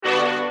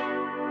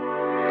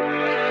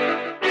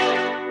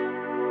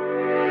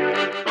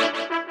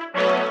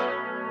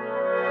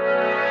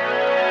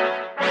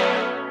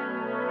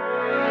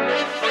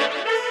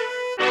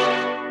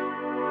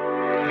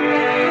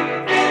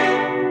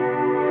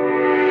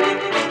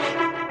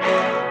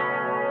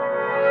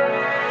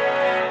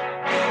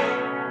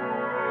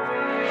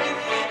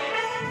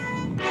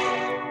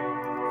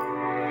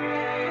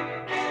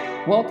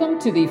Welcome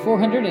to the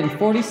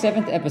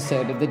 447th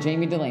episode of the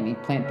Jami Dulaney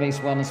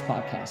Plant-Based Wellness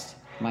Podcast.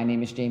 My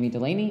name is Jami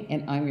Dulaney,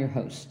 and I'm your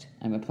host.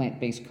 I'm a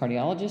plant-based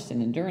cardiologist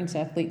and endurance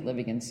athlete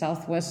living in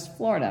Southwest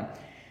Florida.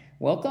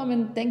 Welcome,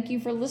 and thank you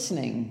for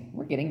listening.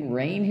 We're getting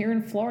rain here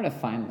in Florida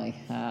finally.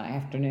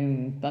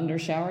 Afternoon thunder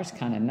showers,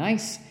 kind of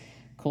nice.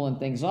 Cooling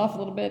things off a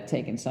little bit,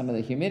 taking some of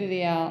the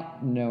humidity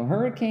out. No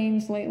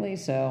hurricanes lately,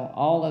 so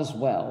all is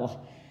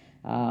well.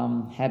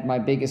 Had my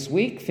biggest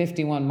week,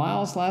 51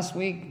 miles last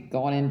week,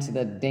 going into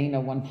the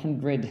Dana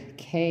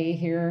 100K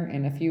here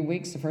in a few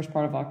weeks, the first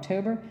part of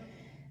October,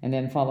 and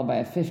then followed by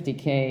a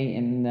 50K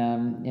in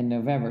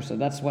November. So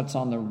that's what's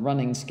on the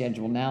running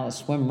schedule now. The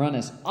swim run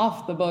is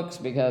off the books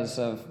because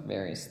of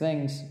various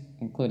things,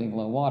 including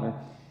low water.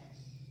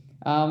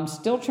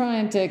 Still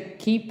trying to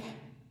keep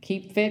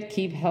fit,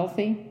 keep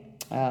healthy.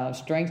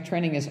 Strength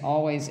training is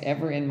always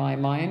ever in my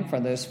mind for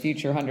those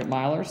future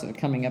 100-milers that are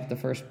coming up the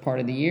first part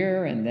of the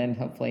year and then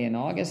hopefully in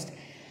August.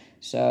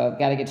 So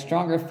got to get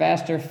stronger,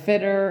 faster,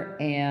 fitter,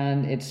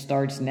 and it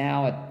starts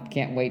now. I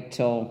can't wait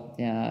till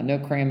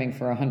no cramming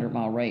for a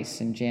 100-mile race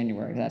in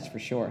January, that's for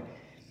sure.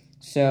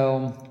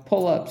 So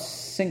pull-ups,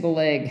 single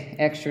leg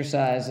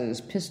exercises,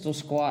 pistol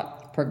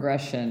squat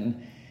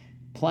progression,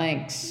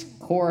 planks,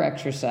 core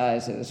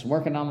exercises,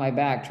 working on my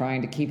back,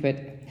 trying to keep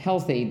it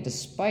healthy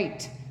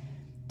despite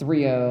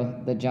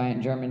 3-0, the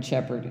giant German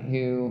Shepherd,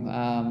 who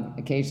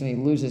occasionally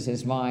loses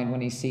his mind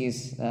when he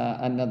sees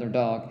another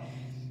dog.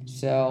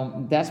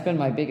 So that's been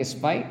my biggest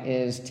fight,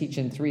 is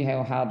teaching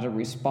 3-0 how to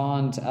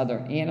respond to other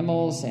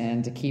animals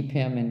and to keep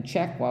him in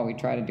check while we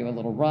try to do a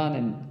little run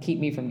and keep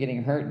me from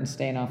getting hurt and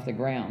staying off the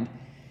ground.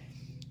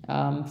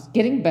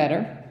 Getting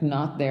better,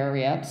 not there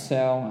yet,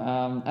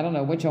 so I don't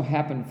know which will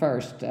happen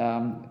first,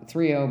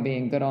 3-0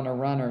 being good on a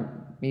run or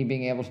me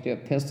being able to do a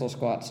pistol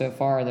squat. So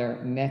far,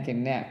 they're neck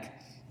and neck.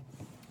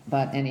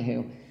 But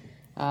anywho,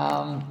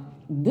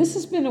 this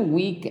has been a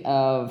week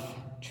of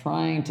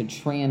trying to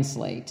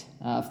translate,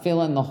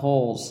 fill in the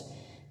holes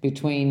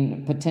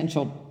between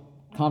potential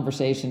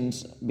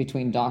conversations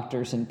between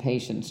doctors and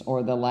patients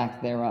or the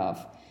lack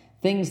thereof.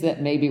 Things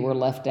that maybe were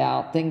left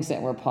out, things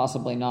that were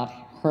possibly not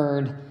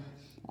heard,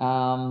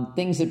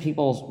 things that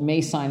people may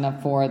sign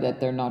up for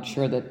that they're not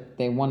sure that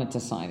they wanted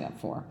to sign up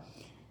for.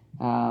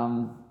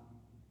 And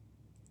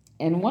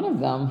one of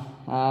them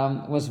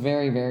was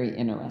very, very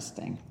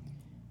interesting.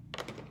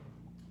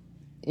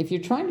 If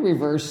you're trying to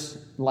reverse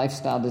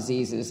lifestyle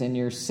diseases and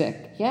you're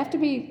sick, you have to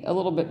be a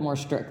little bit more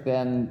strict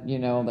than,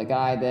 the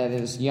guy that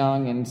is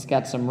young and's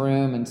got some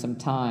room and some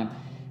time.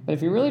 But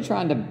if you're really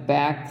trying to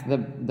back the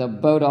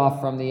boat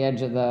off from the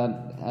edge of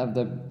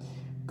the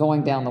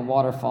going down the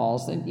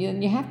waterfalls, then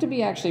you have to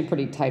be actually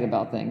pretty tight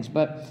about things.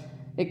 But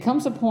it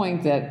comes a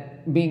point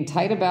that being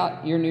tight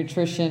about your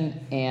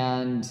nutrition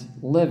and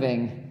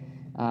living,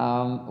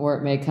 or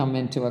it may come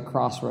into a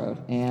crossroad.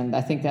 And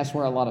I think that's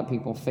where a lot of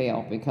people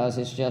fail because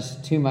it's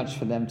just too much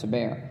for them to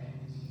bear.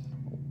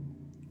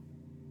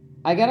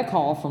 I got a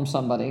call from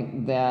somebody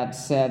that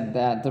said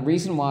that the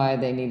reason why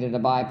they needed a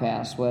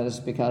bypass was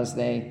because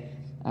they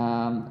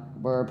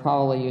were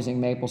probably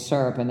using maple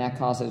syrup, and that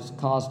caused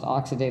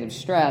oxidative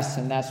stress,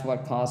 and that's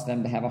what caused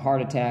them to have a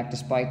heart attack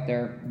despite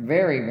their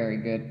very, very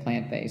good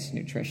plant-based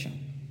nutrition.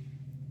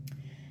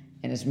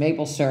 And is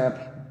maple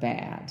syrup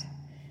bad?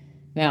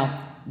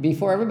 Now,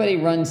 before everybody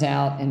runs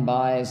out and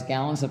buys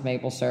gallons of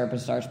maple syrup and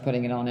starts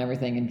putting it on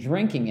everything and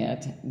drinking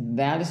it,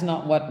 that is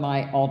not what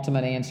my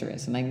ultimate answer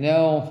is. And I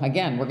know,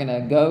 again, we're going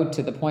to go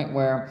to the point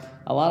where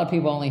a lot of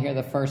people only hear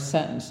the first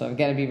sentence. So I've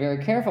got to be very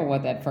careful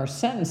what that first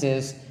sentence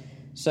is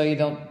so you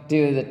don't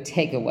do the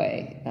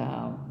takeaway.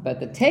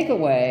 But the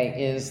takeaway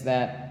is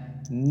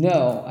that,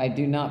 no, I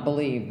do not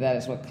believe that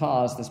is what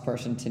caused this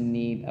person to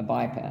need a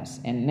bypass.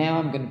 And now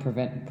I'm going to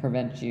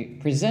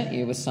present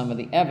you with some of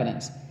the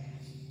evidence.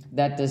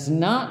 That does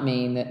not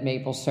mean that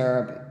maple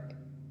syrup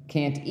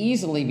can't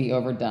easily be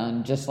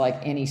overdone, just like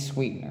any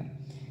sweetener.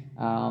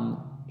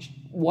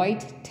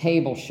 White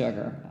table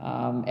sugar.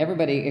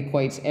 Everybody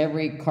equates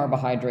every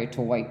carbohydrate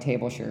to white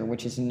table sugar,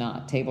 which is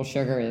not. Table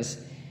sugar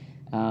is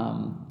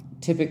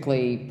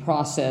typically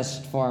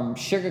processed from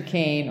sugar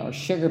cane or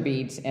sugar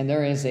beets, and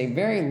there is a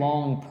very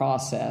long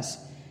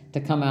process to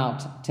come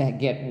out to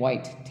get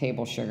white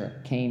table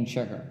sugar, cane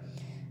sugar.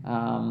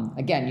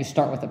 Again, you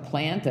start with a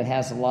plant that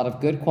has a lot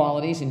of good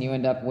qualities, and you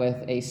end up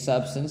with a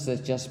substance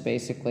that's just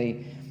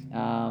basically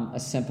a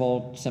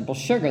simple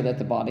sugar that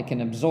the body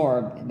can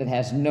absorb that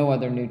has no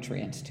other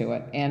nutrients to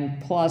it. And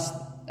plus,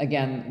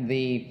 again,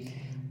 the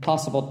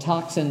possible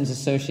toxins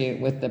associated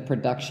with the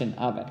production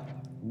of it.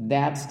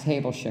 That's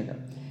table sugar.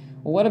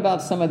 Well, what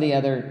about some of the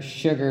other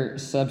sugar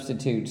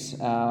substitutes?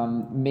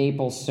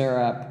 Maple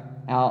syrup,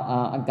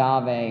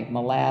 agave,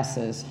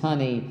 molasses,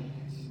 honey,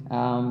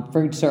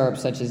 fruit syrup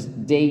such as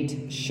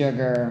date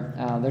sugar.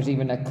 There's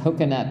even a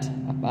coconut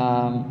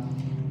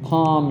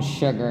palm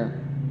sugar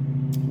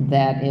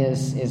that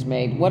is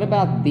made. What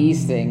about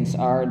these things?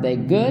 Are they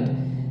good?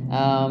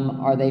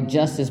 Are they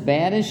just as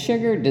bad as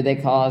sugar? Do they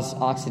cause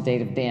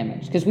oxidative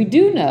damage? Because we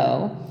do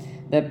know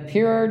that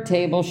pure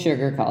table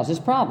sugar causes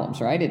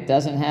problems, right? It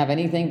doesn't have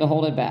anything to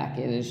hold it back.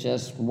 It is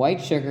just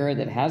white sugar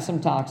that has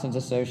some toxins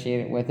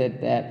associated with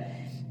it that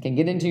can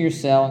get into your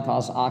cell and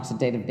cause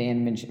oxidative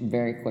damage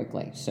very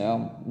quickly.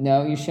 So,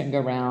 no, you shouldn't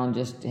go around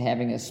just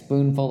having a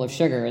spoonful of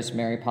sugar, as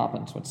Mary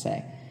Poppins would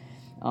say,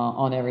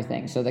 on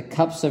everything. So the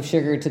cups of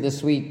sugar to the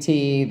sweet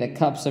tea, the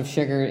cups of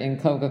sugar in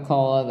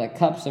Coca-Cola, the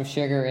cups of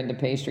sugar into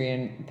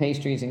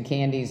pastries and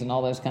candies and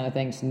all those kind of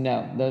things,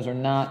 no, those are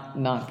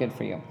not good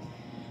for you.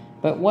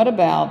 But what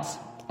about,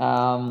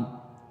 the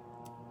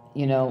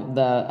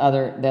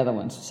other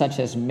ones, such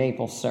as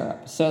maple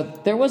syrup? So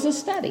there was a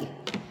study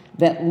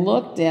that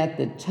looked at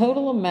the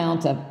total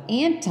amount of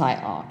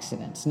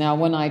antioxidants. Now,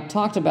 when I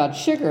talked about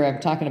sugar,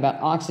 I'm talking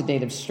about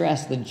oxidative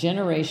stress, the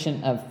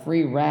generation of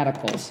free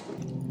radicals.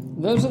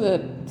 Those are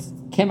the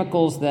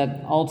chemicals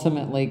that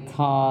ultimately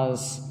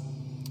cause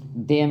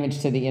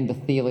damage to the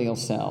endothelial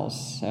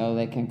cells. So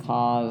they can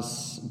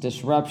cause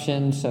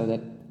disruption so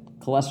that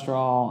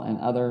cholesterol and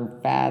other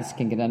fats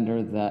can get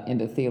under the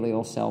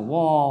endothelial cell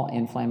wall,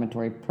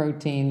 inflammatory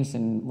proteins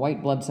and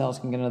white blood cells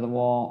can get under the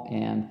wall,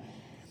 and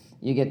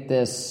you get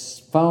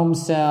this foam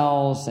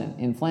cells and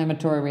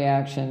inflammatory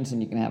reactions,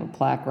 and you can have a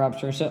plaque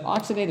rupture. So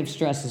oxidative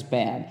stress is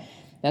bad.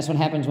 That's what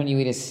happens when you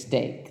eat a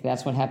steak.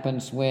 That's what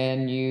happens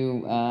when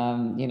you,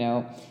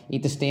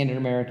 eat the standard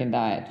American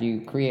diet.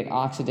 You create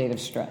oxidative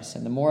stress,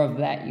 and the more of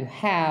that you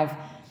have,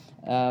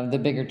 the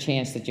bigger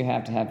chance that you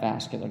have to have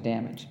vascular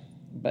damage.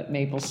 But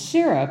maple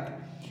syrup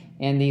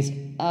and these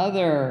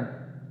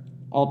other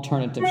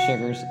alternative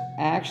sugars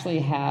actually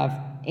have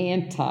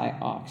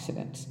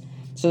antioxidants.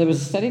 So there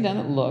was a study done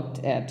that looked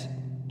at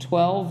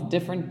 12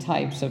 different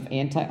types of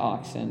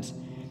antioxidants,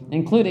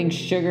 including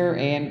sugar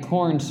and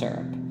corn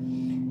syrup.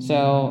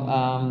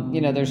 So,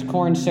 there's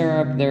corn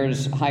syrup,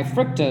 there's high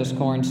fructose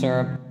corn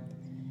syrup.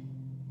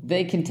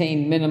 They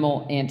contain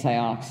minimal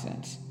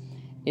antioxidants.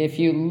 If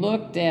you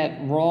looked at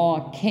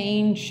raw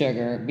cane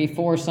sugar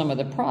before some of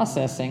the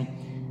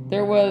processing,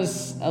 there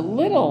was a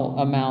little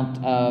amount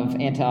of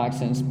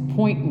antioxidants,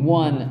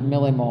 0.1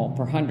 millimole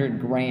per 100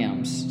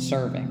 grams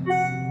serving.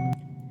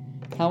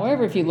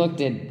 However, if you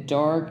looked at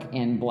dark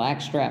and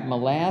blackstrap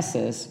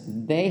molasses,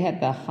 they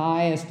had the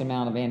highest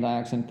amount of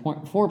antioxidant,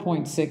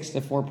 4.6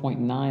 to 4.9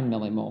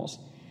 millimoles.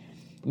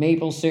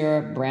 Maple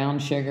syrup, brown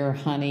sugar,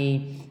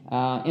 honey,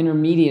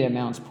 intermediate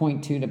amounts,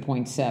 0.2 to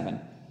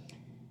 0.7.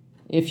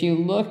 If you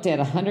looked at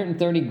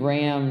 130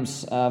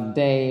 grams a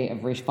day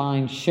of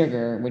refined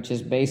sugar, which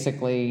is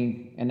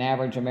basically an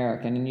average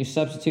American, and you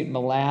substitute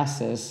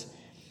molasses,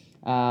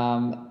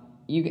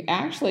 you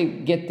actually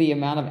get the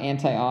amount of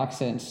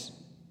antioxidants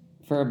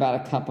for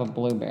about a cup of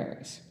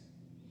blueberries.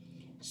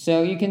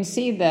 So you can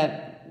see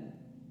that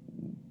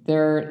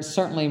they're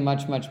certainly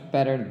much, much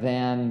better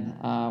than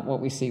what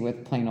we see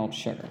with plain old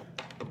sugar.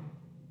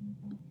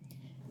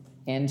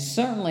 And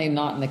certainly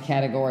not in the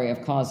category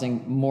of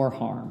causing more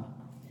harm.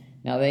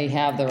 Now, they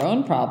have their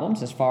own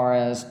problems as far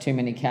as too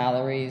many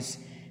calories,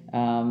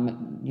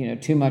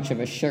 too much of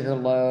a sugar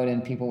load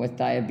in people with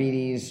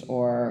diabetes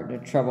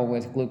or trouble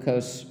with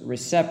glucose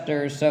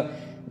receptors. So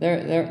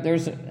there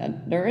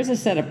is a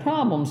set of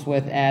problems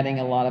with adding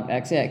a lot of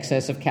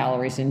excessive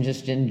calories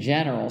in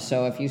general.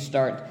 So if you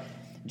start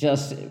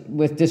just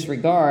with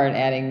disregard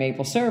adding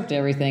maple syrup to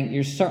everything,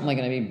 you're certainly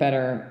going to be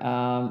better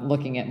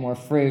looking at more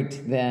fruit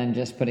than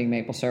just putting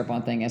maple syrup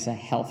on thing as a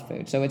health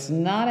food. So it's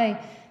not a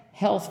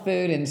health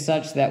food in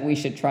such that we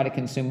should try to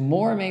consume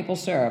more maple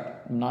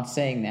syrup. I'm not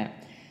saying that.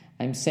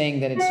 I'm saying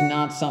that it's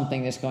not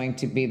something that's going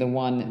to be the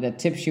one that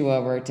tips you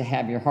over to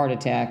have your heart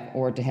attack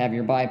or to have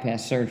your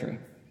bypass surgery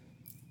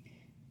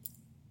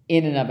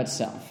in and of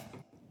itself.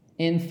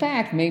 In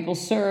fact, maple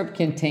syrup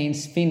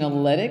contains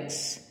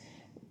phenolitics,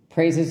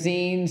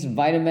 prazosenes,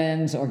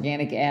 vitamins,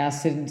 organic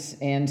acids,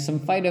 and some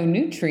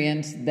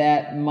phytonutrients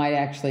that might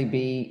actually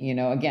be,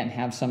 again,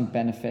 have some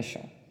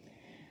beneficial.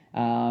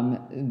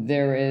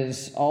 There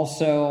is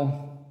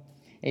also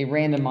a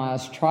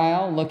randomized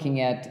trial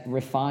looking at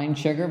refined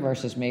sugar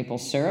versus maple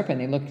syrup,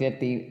 and they looked at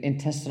the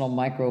intestinal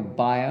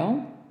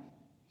microbiome.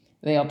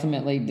 They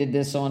ultimately did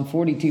this on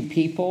 42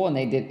 people, and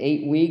they did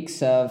 8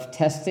 weeks of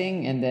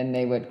testing, and then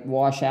they would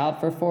wash out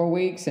for 4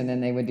 weeks, and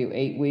then they would do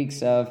 8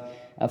 weeks of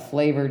a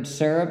flavored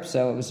syrup.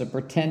 So it was a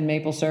pretend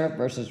maple syrup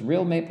versus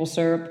real maple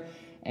syrup.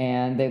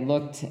 And they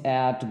looked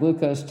at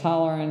glucose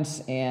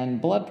tolerance and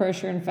blood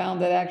pressure and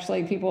found that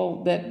actually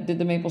people that did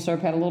the maple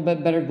syrup had a little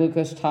bit better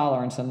glucose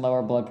tolerance and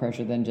lower blood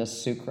pressure than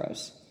just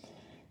sucrose.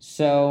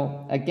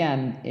 So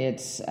again,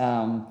 it's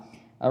a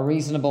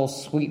reasonable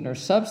sweetener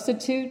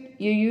substitute.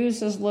 You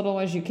use as little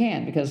as you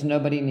can because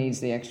nobody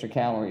needs the extra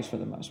calories for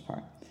the most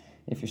part.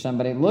 If you're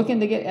somebody looking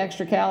to get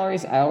extra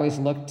calories, I always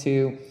look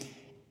to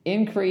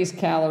increase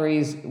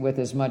calories with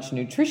as much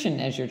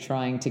nutrition as you're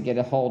trying to get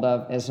a hold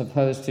of, as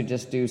opposed to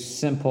just do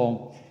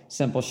simple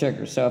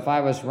sugar. So if I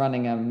was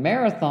running a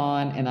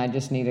marathon and I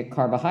just needed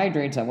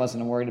carbohydrates, I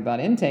wasn't worried about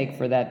intake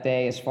for that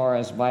day as far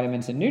as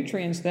vitamins and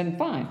nutrients, then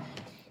fine.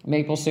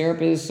 Maple syrup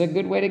is a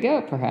good way to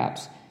go,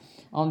 perhaps.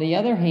 On the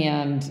other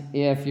hand,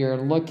 if you're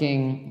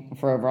looking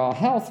for overall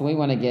health, we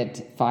want to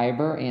get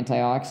fiber,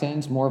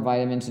 antioxidants, more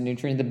vitamins and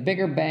nutrients. The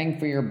bigger bang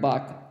for your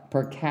buck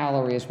per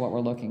calorie is what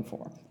we're looking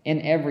for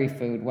in every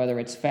food, whether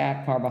it's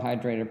fat,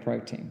 carbohydrate, or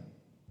protein.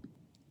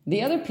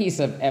 The other piece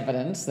of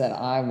evidence that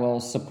I will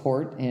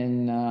support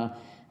in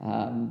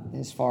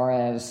as far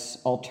as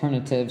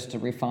alternatives to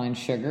refined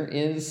sugar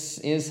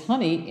is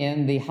honey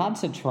in the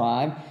Hadza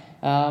tribe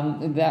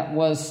that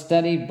was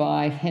studied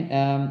by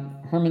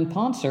Herman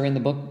Poncer in the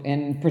book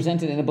and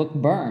presented in the book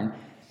Burn.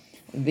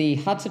 The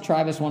Hadza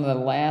tribe is one of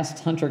the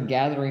last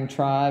hunter-gathering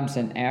tribes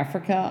in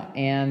Africa,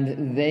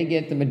 and they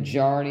get the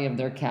majority of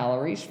their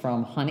calories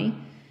from honey,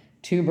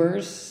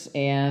 tubers,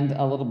 and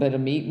a little bit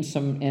of meat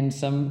and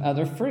some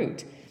other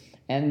fruit.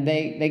 And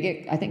they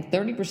get, I think,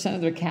 30%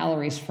 of their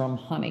calories from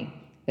honey.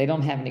 They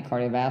don't have any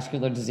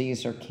cardiovascular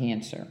disease or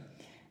cancer.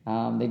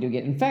 They do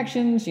get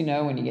infections,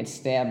 when you get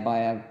stabbed by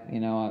a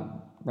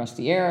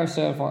rusty arrow,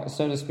 so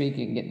to speak,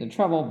 you can get into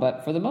trouble.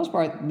 But for the most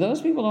part,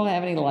 those people don't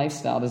have any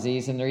lifestyle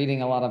disease, and they're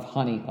eating a lot of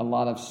honey, and a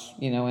lot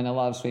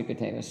of sweet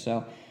potatoes.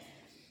 So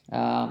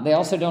they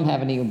also don't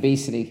have any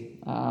obesity.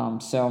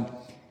 So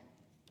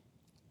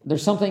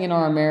there's something in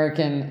our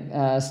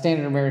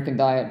standard American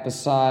diet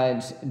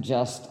besides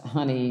just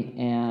honey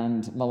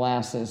and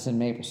molasses and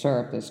maple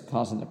syrup that's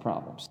causing the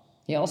problems.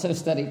 He also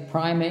studied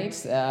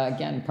primates.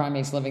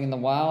 Primates living in the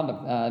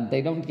wild,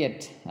 they don't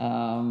get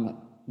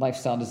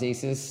lifestyle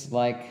diseases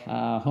like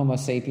Homo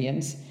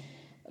sapiens.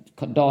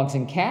 Dogs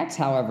and cats,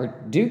 however,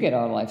 do get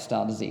our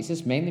lifestyle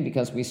diseases, mainly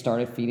because we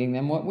started feeding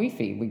them what we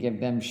feed. We give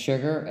them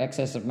sugar,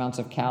 excessive amounts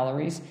of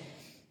calories,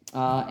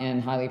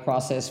 and highly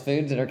processed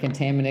foods that are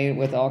contaminated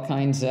with all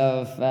kinds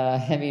of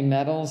heavy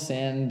metals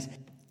and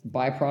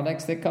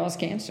byproducts that cause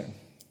cancer.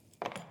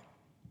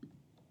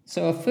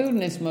 So a food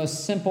in its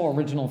most simple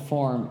original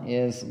form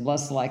is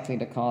less likely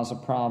to cause a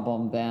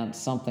problem than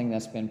something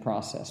that's been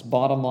processed.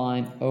 Bottom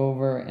line,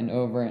 over and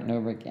over and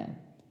over again.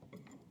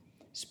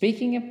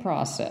 Speaking of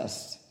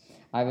processed,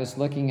 I was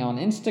looking on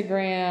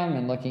Instagram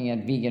and looking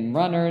at vegan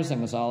runners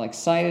and was all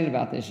excited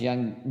about this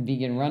young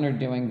vegan runner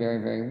doing very,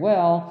 very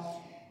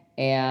well.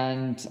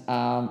 And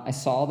I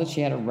saw that she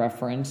had a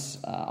reference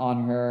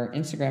on her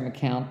Instagram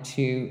account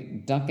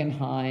to Duncan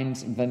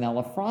Hines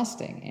vanilla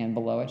frosting. And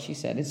below it, she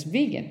said it's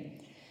vegan.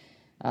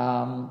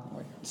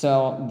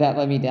 So that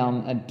led me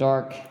down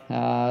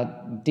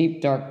a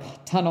deep, dark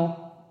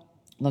tunnel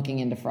looking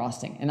into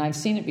frosting. And I've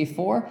seen it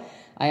before.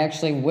 I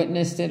actually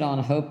witnessed it on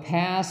Hope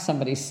Pass,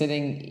 somebody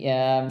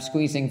sitting,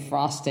 squeezing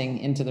frosting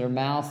into their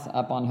mouth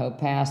up on Hope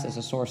Pass as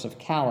a source of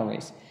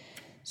calories.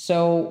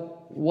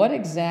 So what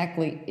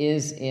exactly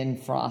is in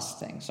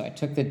frosting? So I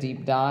took the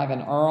deep dive,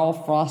 and are all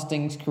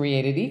frostings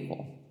created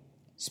equal?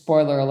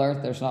 Spoiler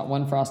alert, there's not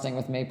one frosting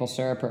with maple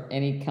syrup or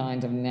any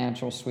kind of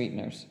natural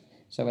sweeteners.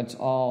 So it's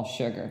all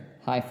sugar,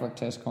 high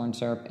fructose corn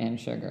syrup and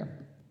sugar.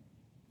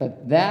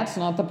 But that's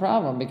not the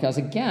problem, because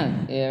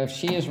again, if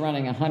she is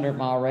running a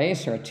 100-mile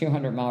race or a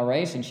 200-mile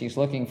race and she's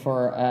looking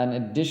for an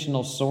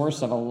additional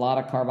source of a lot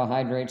of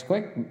carbohydrates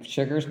quick,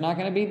 sugar's not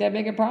going to be that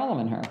big a problem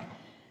in her.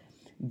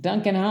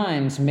 Duncan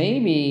Hines,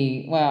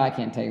 I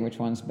can't tell you which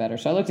one's better.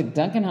 So I looked at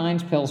Duncan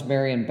Hines,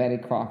 Pillsbury, and Betty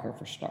Crocker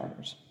for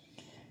starters.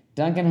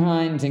 Duncan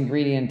Hines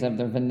ingredient of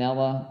their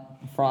vanilla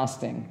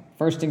frosting.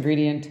 First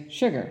ingredient,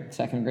 sugar.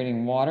 Second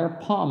ingredient, water,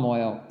 palm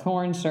oil,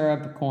 corn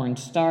syrup, corn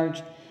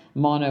starch,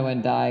 mono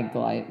and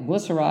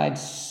diglyceride,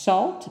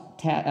 salt,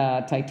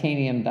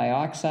 titanium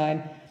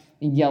dioxide,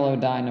 yellow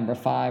dye number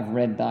 5,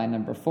 red dye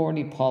number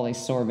 40,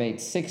 polysorbate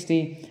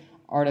 60,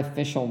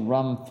 artificial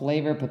rum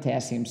flavor,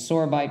 potassium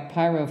sorbite,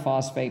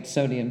 pyrophosphate,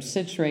 sodium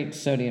citrate,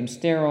 sodium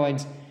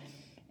steroids,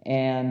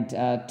 and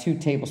 2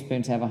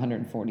 tablespoons have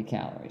 140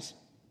 calories.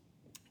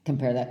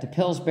 Compare that to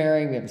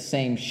Pillsbury. We have the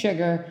same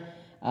sugar.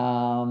 We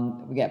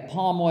got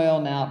palm oil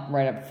now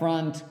right up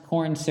front,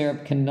 corn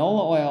syrup,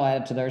 canola oil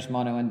added to theirs,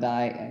 mono and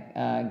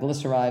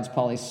diglycerides,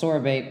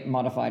 polysorbate,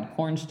 modified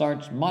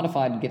cornstarch.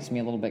 Modified gets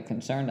me a little bit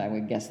concerned. I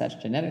would guess that's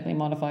genetically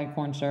modified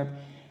corn syrup.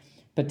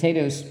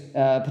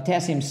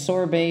 Potassium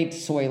sorbate,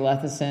 soy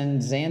lecithin,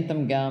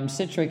 xanthan gum,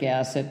 citric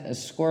acid,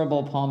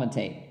 ascorbyl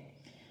palmitate.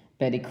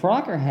 Betty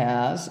Crocker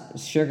has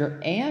sugar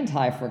and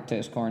high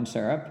fructose corn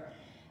syrup,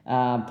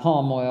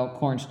 palm oil,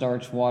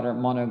 cornstarch, water,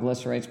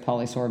 monoglycerates,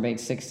 polysorbate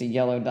 60,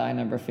 yellow dye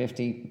number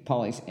 50,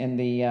 and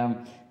the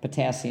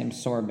potassium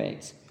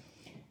sorbates.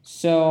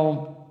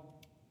 So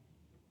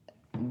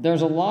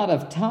there's a lot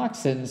of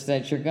toxins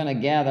that you're going to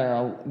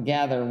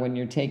gather when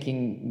you're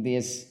taking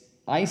this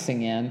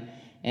icing in,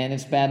 and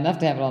it's bad enough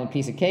to have it on a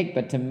piece of cake,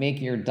 but to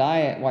make your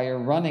diet while you're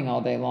running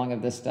all day long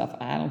of this stuff,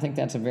 I don't think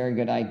that's a very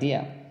good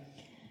idea.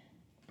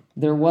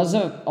 There was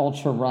an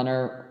ultra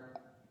runner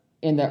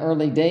in the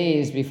early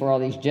days before all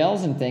these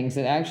gels and things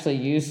that actually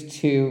used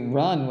to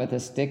run with a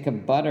stick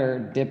of butter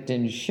dipped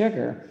in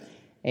sugar,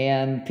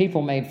 and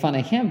people made fun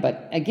of him.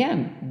 But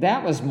again,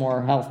 that was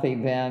more healthy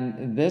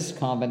than this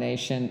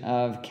combination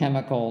of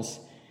chemicals,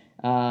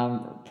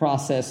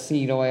 processed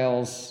seed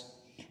oils,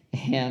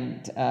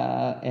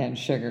 and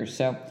sugar.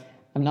 So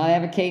I'm not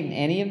advocating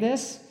any of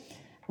this.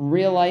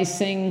 Real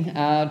icing,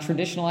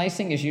 traditional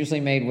icing is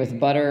usually made with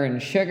butter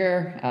and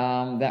sugar.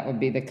 That would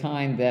be the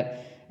kind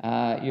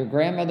that your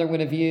grandmother would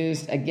have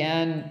used.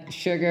 Again,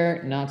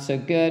 sugar, not so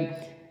good.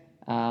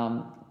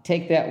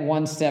 Take that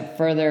one step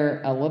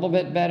further, a little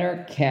bit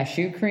better.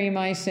 Cashew cream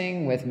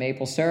icing with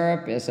maple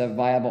syrup is a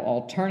viable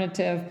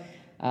alternative.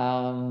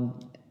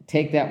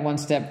 Take that one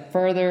step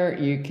further.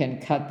 You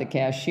can cut the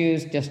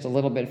cashews just a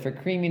little bit for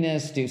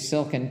creaminess. Do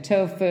silken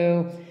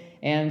tofu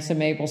and some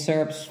maple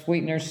syrup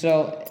sweeteners.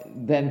 So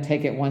then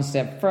take it one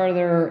step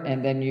further,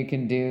 and then you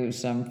can do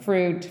some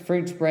fruit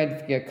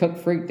spread, cook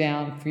fruit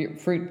down,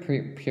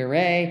 fruit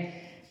puree,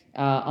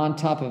 on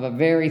top of a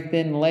very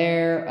thin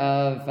layer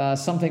of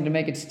something to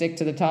make it stick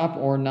to the top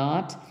or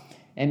not,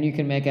 and you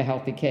can make a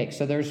healthy cake.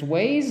 So there's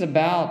ways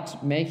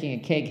about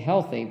making a cake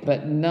healthy,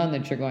 but none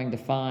that you're going to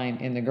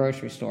find in the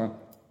grocery store,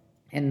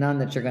 and none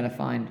that you're going to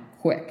find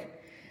quick.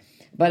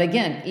 But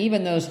again,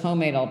 even those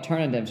homemade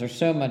alternatives are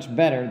so much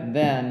better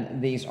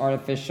than these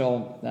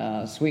artificial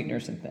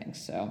sweeteners and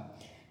things. So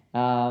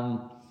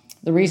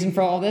the reason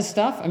for all this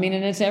stuff, and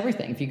it's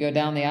everything. If you go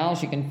down the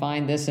aisles, you can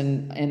find this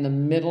in the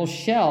middle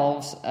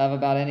shelves of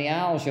about any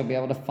aisles. You'll be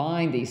able to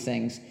find these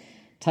things.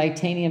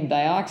 Titanium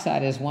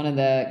dioxide is one of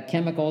the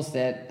chemicals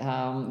that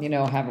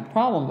have a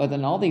problem with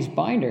in all these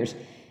binders.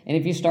 And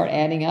if you start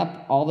adding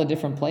up all the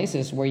different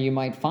places where you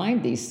might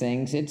find these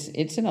things,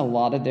 it's in a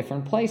lot of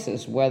different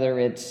places, whether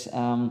it's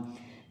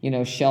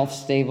shelf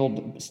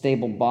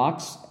stable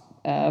box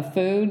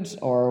foods,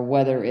 or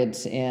whether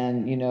it's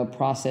in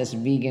processed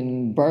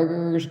vegan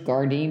burgers,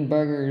 Gardein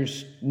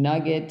burgers,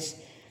 nuggets,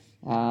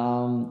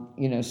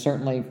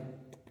 certainly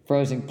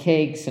frozen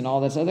cakes and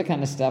all this other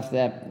kind of stuff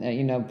that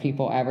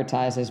people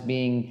advertise as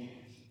being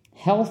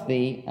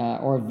healthy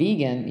or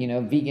vegan,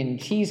 vegan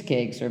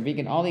cheesecakes or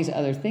vegan, all these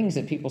other things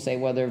that people say,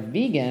 well, they're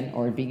vegan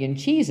or vegan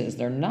cheeses.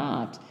 They're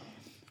not.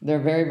 They're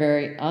very,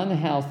 very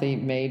unhealthy,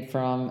 made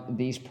from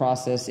these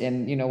processed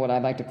in, what I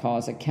like to call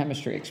as a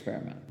chemistry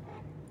experiment.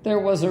 There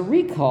was a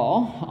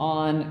recall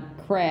on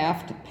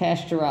Kraft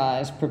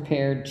pasteurized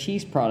prepared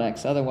cheese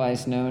products,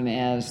 otherwise known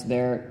as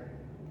their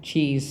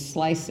cheese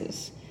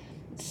slices.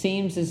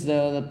 Seems as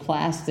though the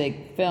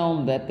plastic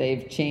film that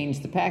they've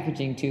changed the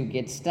packaging to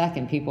gets stuck,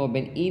 and people have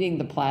been eating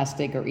the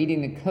plastic or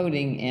eating the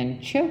coating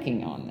and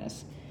choking on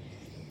this.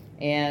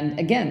 And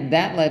again,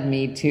 that led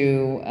me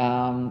to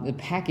the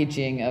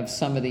packaging of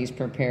some of these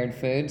prepared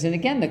foods, and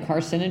again, the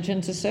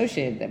carcinogens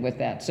associated with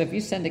that. So if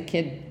you send a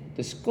kid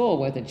to school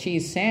with a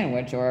cheese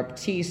sandwich or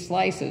cheese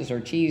slices or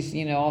cheese,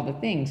 all the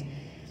things,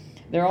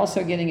 they're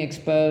also getting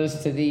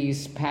exposed to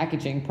these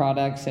packaging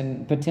products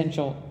and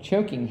potential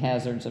choking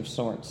hazards of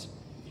sorts.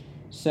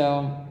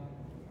 So,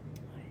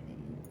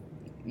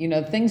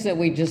 things that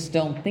we just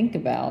don't think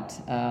about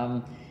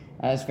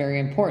is very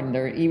important.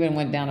 There even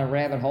went down a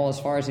rabbit hole as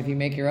far as if you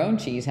make your own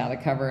cheese, how to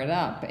cover it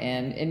up.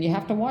 And you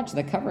have to watch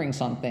the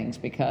coverings on things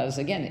because,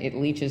 again, it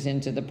leaches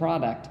into the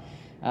product.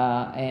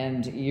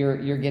 And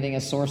you're getting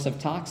a source of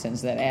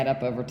toxins that add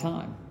up over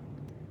time.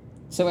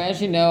 So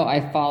as you know,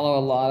 I follow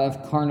a lot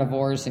of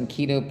carnivores and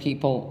keto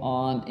people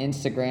on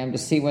Instagram to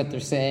see what they're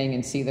saying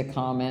and see the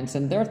comments.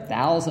 And there are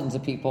thousands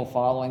of people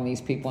following these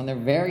people, and they're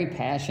very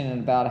passionate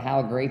about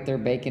how great their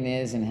bacon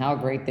is and how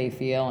great they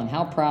feel and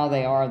how proud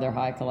they are of their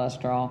high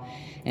cholesterol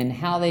and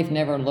how they've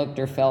never looked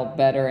or felt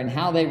better and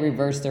how they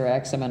reversed their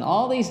eczema and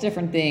all these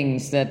different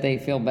things that they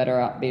feel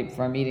better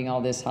from eating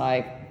all this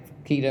high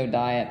keto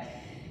diet.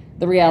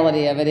 The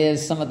reality of it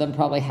is some of them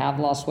probably have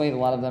lost weight, a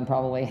lot of them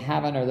probably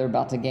haven't, or they're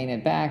about to gain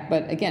it back.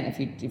 But again,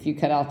 if you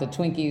cut out the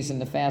Twinkies and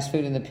the fast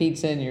food and the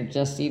pizza and you're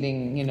just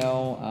eating,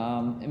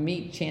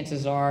 meat,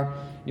 chances are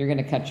you're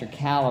going to cut your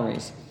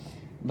calories.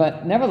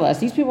 But nevertheless,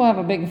 these people have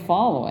a big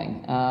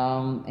following.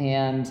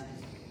 And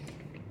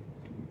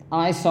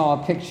I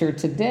saw a picture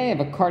today of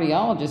a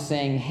cardiologist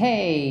saying,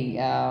 hey,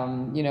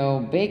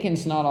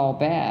 bacon's not all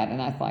bad. And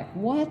I thought,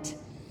 what?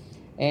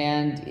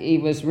 And he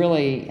was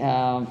really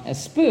a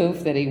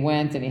spoof that he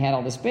went and he had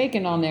all this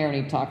bacon on there, and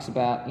he talks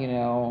about,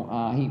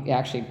 he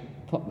actually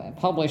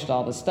published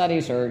all the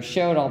studies or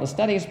showed all the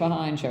studies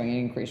behind showing an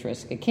increased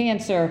risk of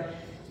cancer,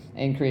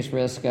 increased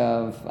risk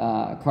of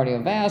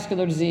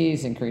cardiovascular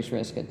disease, increased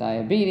risk of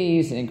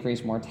diabetes,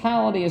 increased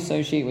mortality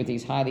associated with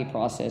these highly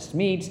processed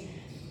meats.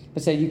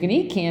 But so you can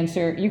eat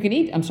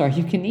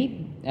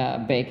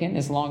bacon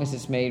as long as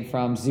it's made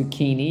from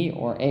zucchini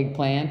or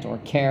eggplant or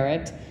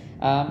carrot.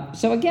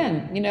 So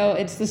again,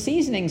 it's the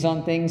seasonings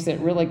on things that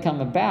really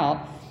come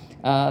about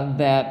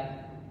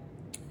that,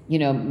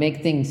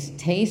 make things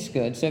taste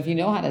good. So if you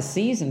know how to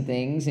season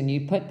things and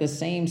you put the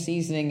same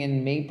seasoning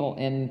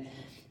in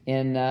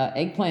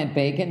eggplant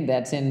bacon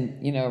that's in,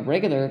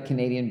 regular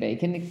Canadian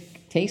bacon,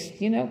 it tastes,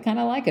 kind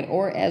of like it,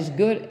 or as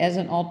good as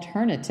an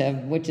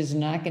alternative, which is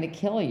not going to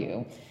kill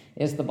you,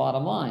 is the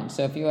bottom line.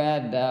 So if you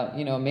add,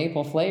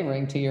 maple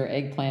flavoring to your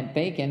eggplant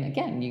bacon,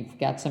 again, you've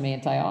got some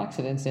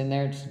antioxidants in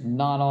there. It's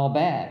not all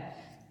bad.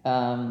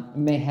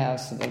 May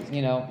have,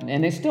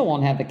 and they still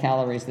won't have the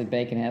calories that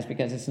bacon has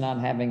because it's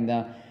not having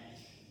the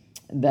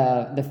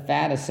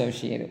fat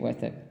associated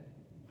with it.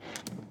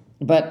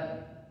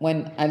 But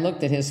when I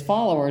looked at his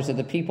followers, of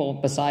the people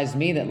besides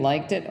me that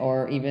liked it,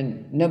 or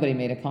even nobody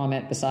made a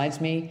comment besides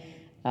me,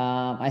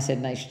 I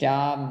said, nice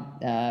job,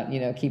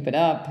 keep it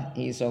up.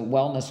 He's a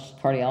wellness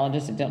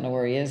cardiologist. I don't know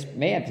where he is.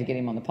 May have to get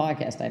him on the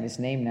podcast. I have his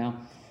name now.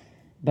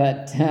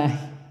 But,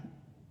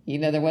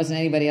 there wasn't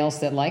anybody else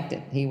that liked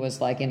it. He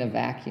was like in a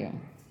vacuum.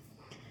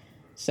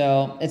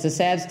 So it's a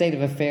sad state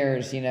of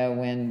affairs,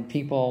 when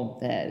people,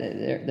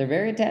 they're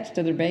very attached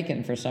to their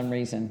bacon for some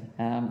reason.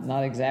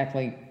 Not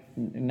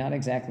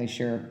exactly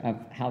sure of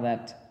how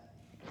that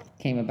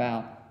came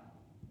about.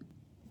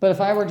 But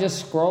if I were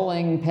just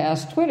scrolling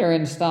past Twitter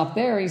and stopped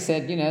there, he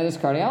said, this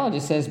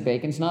cardiologist says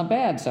bacon's not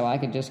bad. So I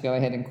could just go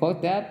ahead and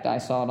quote that. I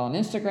saw it on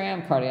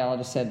Instagram.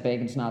 Cardiologist said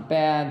bacon's not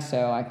bad.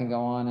 So I can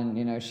go on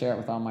and, share it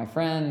with all my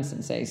friends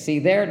and say, see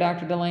there,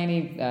 Dr.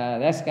 Dulaney,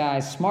 this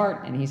guy's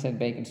smart. And he said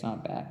bacon's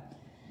not bad.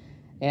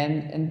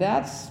 And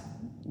that's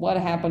what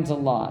happens a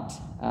lot.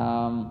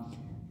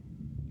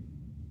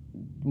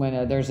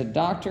 When there's a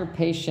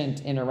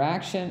doctor-patient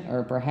interaction,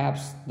 or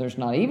perhaps there's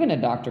not even a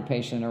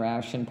doctor-patient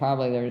interaction,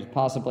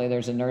 possibly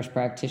there's a nurse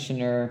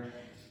practitioner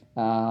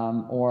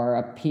or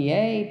a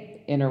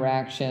PA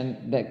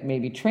interaction that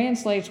maybe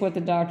translates what the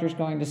doctor's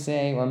going to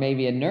say, or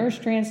maybe a nurse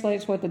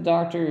translates what the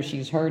doctor or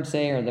she's heard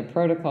say, or the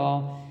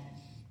protocol.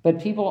 But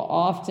people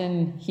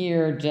often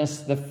hear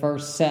just the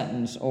first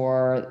sentence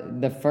or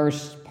the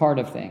first part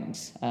of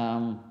things.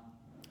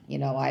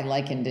 I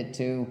likened it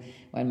to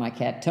when my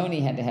cat Tony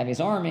had to have his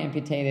arm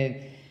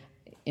amputated.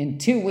 In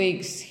 2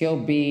 weeks,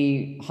 he'll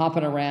be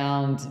hopping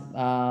around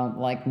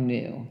like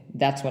new.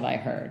 That's what I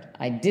heard.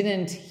 I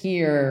didn't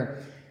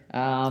hear,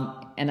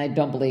 and I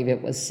don't believe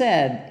it was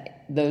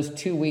said, those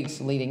 2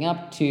 weeks leading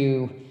up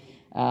to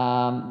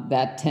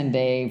that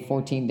 10-day,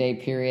 14-day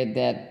period,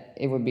 that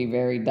it would be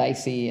very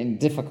dicey and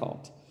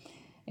difficult.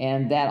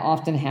 And that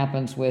often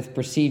happens with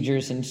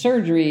procedures and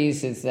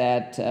surgeries, is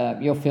that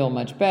you'll feel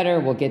much better,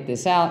 we'll get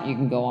this out, you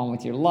can go on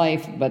with your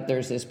life, but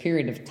there's this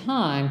period of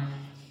time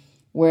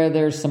where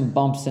there's some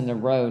bumps in the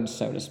road,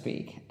 so to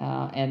speak.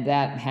 And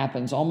that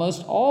happens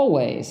almost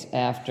always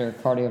after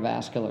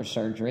cardiovascular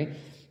surgery.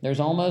 There's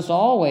almost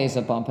always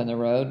a bump in the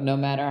road, no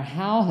matter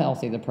how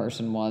healthy the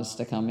person was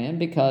to come in,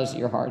 because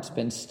your heart's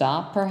been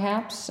stopped,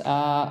 perhaps,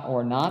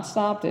 or not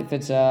stopped. If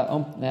it's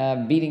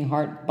a beating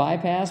heart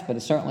bypass, but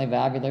it's certainly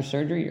valvular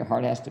surgery, your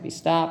heart has to be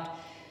stopped.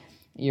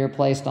 You're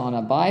placed on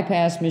a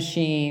bypass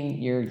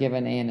machine. You're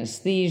given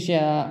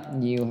anesthesia.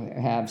 You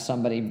have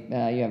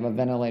you have a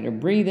ventilator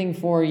breathing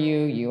for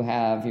you. You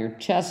have your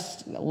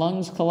chest,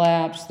 lungs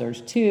collapse.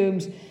 There's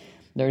tubes.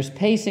 There's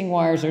pacing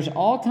wires. There's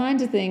all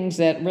kinds of things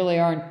that really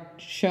aren't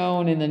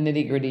shown in the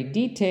nitty-gritty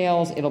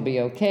details. It'll be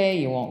okay.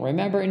 You won't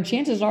remember. And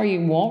chances are you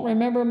won't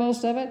remember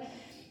most of it,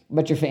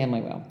 but your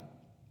family will.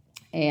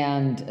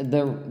 And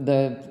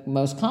the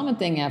most common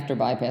thing after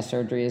bypass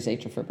surgery is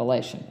atrial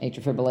fibrillation.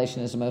 Atrial fibrillation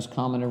is the most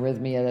common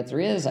arrhythmia that there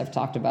is. I've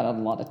talked about it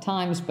a lot of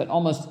times, but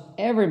almost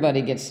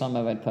everybody gets some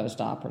of it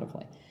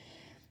post-operatively.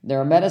 There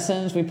are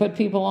medicines we put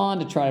people on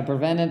to try to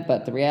prevent it,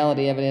 but the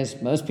reality of it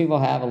is most people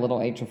have a little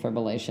atrial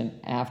fibrillation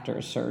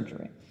after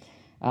surgery.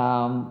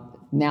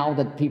 Now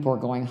that people are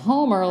going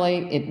home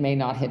early, it may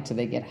not hit till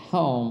they get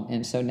home,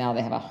 and so now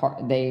they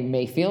have they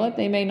may feel it,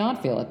 they may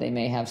not feel it. They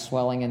may have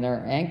swelling in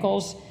their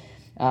ankles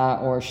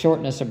or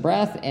shortness of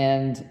breath,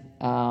 and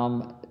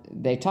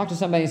they talk to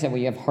somebody and say, well,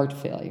 you have heart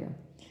failure.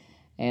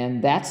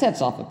 And that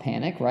sets off a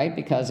panic, right?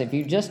 Because if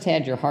you just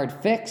had your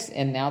heart fixed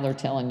and now they're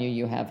telling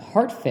you have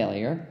heart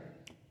failure,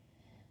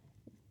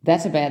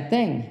 that's a bad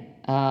thing,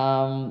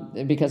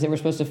 because they were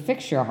supposed to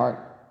fix your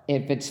heart.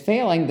 If it's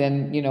failing,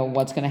 then,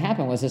 what's going to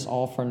happen? Was this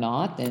all for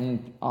naught?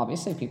 And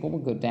obviously people will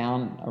go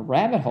down a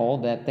rabbit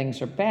hole that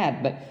things are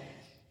bad. But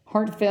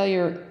heart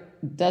failure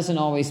doesn't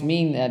always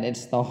mean that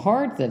it's the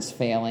heart that's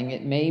failing.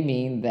 It may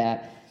mean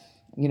that,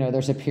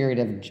 there's a period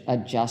of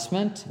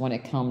adjustment when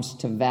it comes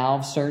to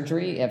valve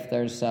surgery. If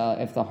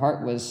the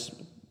heart was,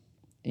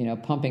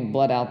 pumping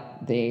blood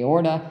out the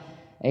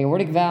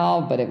aortic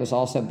valve, but it was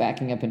also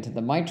backing up into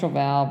the mitral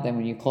valve. Then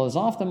when you close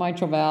off the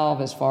mitral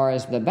valve, as far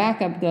as the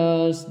backup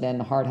goes, then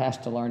the heart has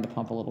to learn to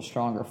pump a little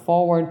stronger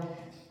forward.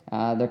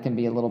 There can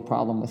be a little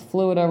problem with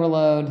fluid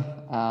overload,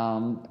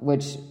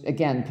 which,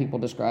 again, people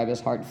describe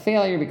as heart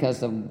failure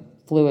because the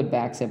fluid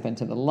backs up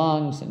into the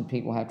lungs and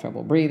people have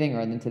trouble breathing, or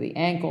into the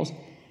ankles.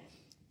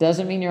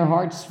 Doesn't mean your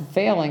heart's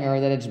failing or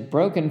that it's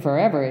broken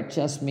forever. It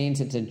just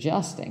means it's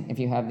adjusting. If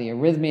you have the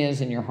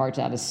arrhythmias and your heart's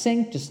out of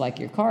sync, just like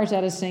your car's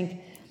out of sync,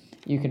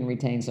 you can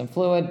retain some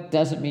fluid.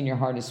 Doesn't mean your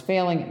heart is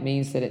failing. It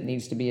means that it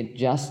needs to be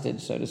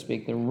adjusted, so to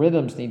speak. The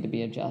rhythms need to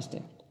be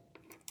adjusted.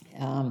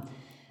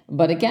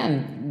 But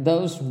again,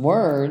 those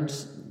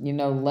words,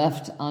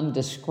 left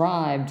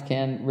undescribed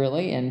can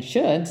really and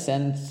should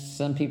send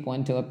some people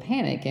into a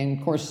panic. And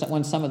of course,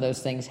 when some of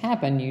those things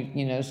happen,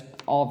 you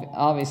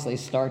obviously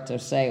start to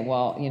say,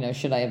 well,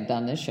 should I have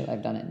done this? Should I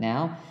have done it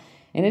now?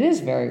 And it is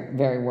very,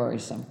 very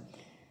worrisome.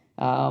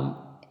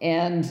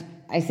 And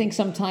I think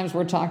sometimes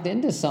we're talked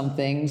into some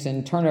things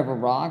and turn over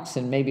rocks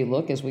and maybe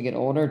look as we get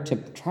older to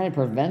try to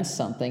prevent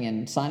something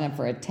and sign up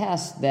for a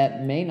test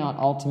that may not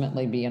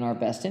ultimately be in our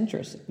best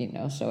interest,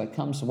 So it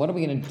comes, what are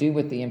we going to do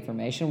with the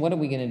information? What are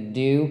we going to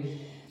do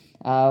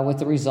with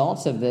the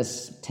results of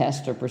this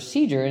test or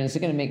procedure? And is it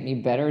going to make me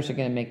better? Is it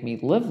going to make me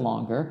live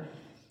longer?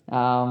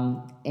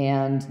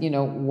 And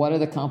what are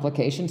the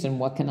complications and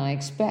what can I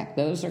expect?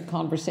 Those are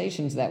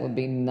conversations that would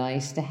be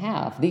nice to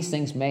have. These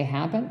things may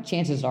happen.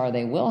 Chances are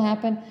they will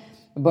happen,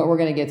 but we're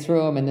going to get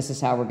through them, and this is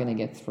how we're going to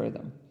get through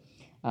them.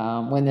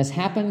 When this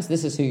happens,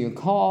 this is who you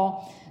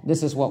call.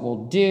 This is what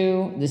we'll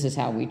do. This is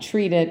how we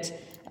treat it.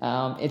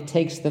 It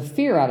takes the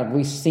fear out of,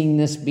 we've seen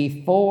this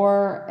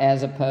before,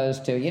 as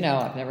opposed to,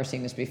 I've never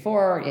seen this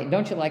before.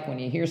 Don't you like when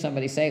you hear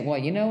somebody say, well,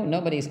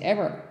 nobody's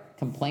ever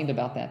complained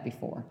about that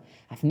before.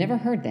 I've never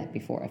heard that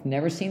before. I've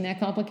never seen that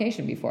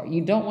complication before.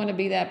 You don't want to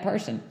be that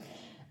person.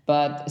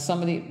 But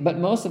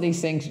most of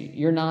these things,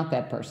 you're not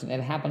that person.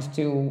 It happens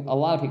to a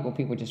lot of people.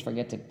 People just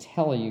forget to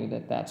tell you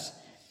that that's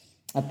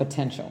a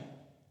potential.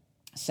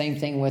 Same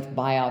thing with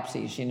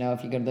biopsies.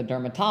 If you go to the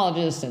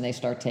dermatologist and they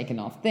start taking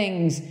off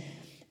things,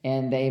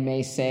 and they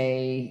may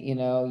say,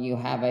 you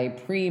have a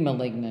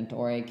pre-malignant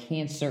or a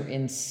cancer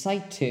in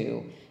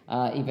situ.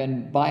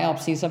 Even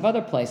biopsies of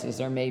other places,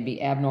 there may be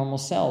abnormal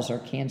cells or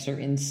cancer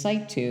in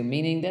situ,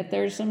 meaning that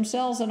there's some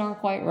cells that aren't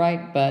quite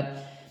right,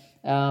 but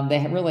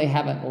they really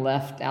haven't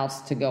left out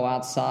to go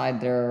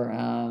outside their,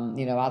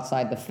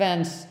 outside the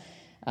fence.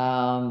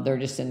 They're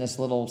just in this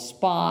little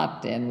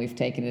spot, and we've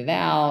taken it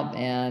out,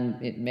 and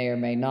they may or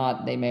may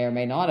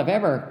not have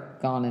ever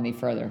gone any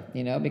further,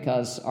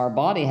 because our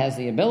body has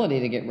the ability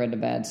to get rid of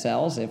bad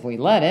cells if we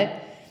let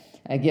it.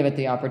 Give it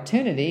the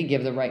opportunity,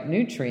 give the right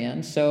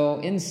nutrients. So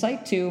in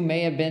situ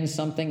may have been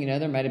something,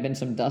 there might have been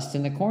some dust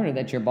in the corner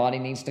that your body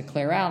needs to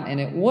clear out, and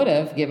it would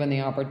have given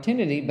the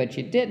opportunity, but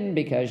you didn't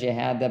because you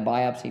had the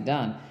biopsy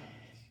done.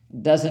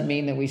 Doesn't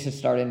mean that we should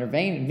start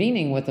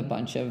intervening with a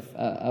bunch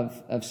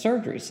of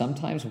surgery.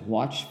 Sometimes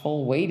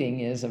watchful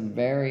waiting is a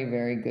very,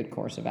 very good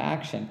course of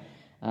action.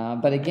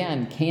 But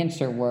again,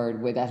 cancer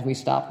word, as we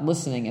stopped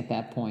listening at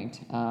that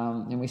point,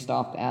 and we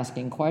stopped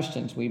asking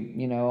questions.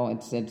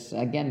 It's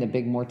again, the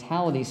big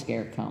mortality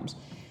scare comes.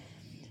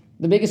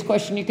 The biggest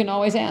question you can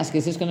always ask,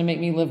 is this going to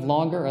make me live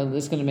longer, or is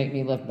this going to make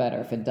me live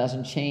better? If it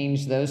doesn't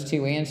change those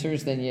two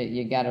answers, then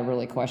you got to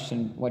really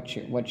question what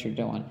you're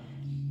doing.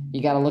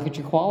 You got to look at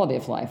your quality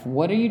of life.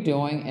 What are you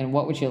doing, and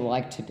what would you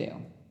like to do?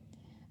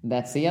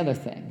 That's the other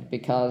thing,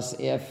 because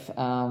if the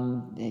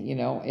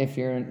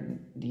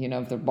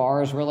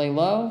bar is really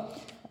low,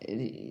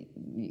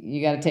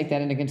 you got to take that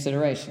into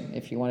consideration.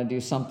 If you want to do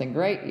something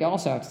great, you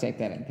also have to take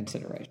that into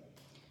consideration.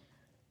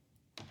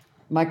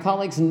 My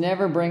colleagues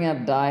never bring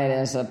up diet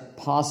as a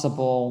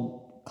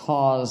possible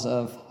cause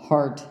of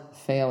heart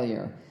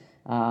failure.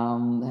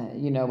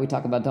 We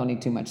talk about don't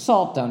eat too much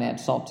salt, don't add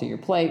salt to your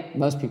plate.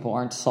 Most people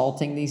aren't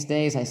salting these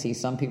days. I see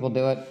some people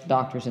do it.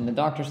 Doctors in the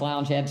doctor's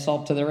lounge add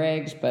salt to their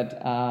eggs,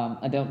 but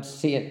I don't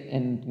see it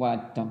I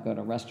don't go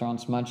to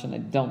restaurants much, and I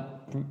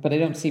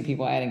don't see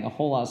people adding a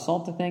whole lot of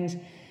salt to things.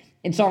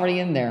 It's already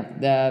in there.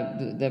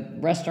 The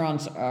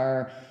restaurants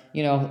are,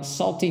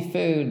 salty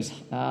foods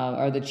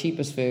are the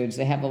cheapest foods.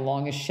 They have the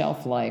longest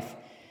shelf life.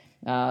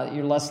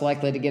 You're less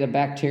likely to get a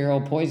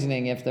bacterial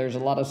poisoning if there's a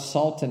lot of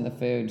salt in the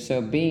food. So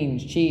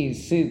beans,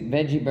 cheese, soup,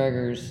 veggie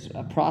burgers,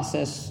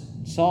 processed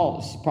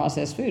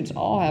foods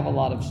all have a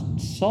lot of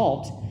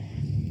salt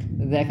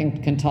that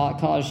can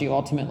cause you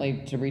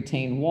ultimately to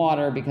retain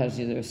water because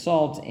there's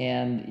salt,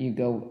 and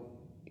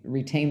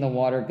retain the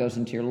water, goes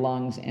into your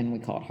lungs, and we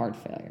call it heart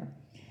failure.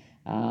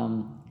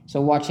 So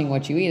watching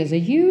what you eat is a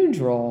huge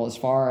role as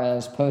far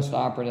as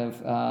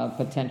post-operative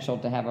potential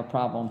to have a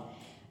problem.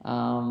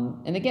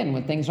 And again,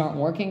 when things aren't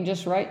working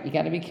just right, you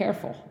got to be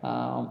careful.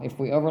 If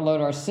we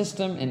overload our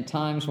system in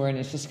times when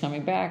it's just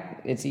coming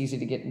back, it's easy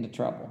to get into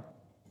trouble.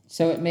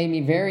 So it made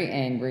me very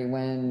angry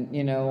when,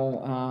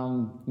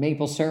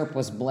 maple syrup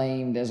was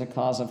blamed as a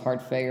cause of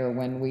heart failure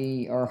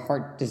or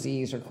heart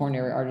disease or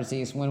coronary artery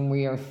disease, when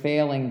we are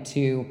failing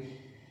to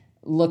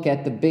look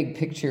at the big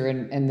picture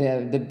and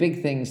the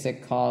big things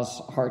that cause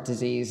heart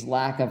disease: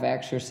 lack of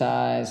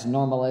exercise,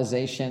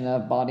 normalization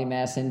of body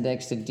mass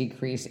index to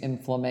decrease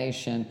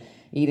inflammation,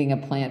 eating a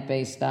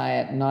plant-based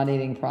diet, not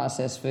eating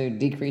processed food,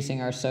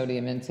 decreasing our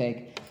sodium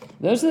intake.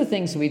 Those are the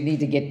things we need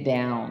to get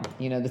down,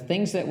 the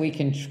things that we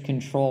can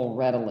control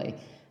readily.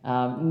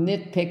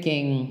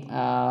 Nitpicking,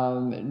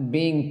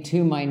 being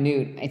too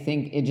minute, I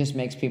think it just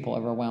makes people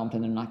overwhelmed,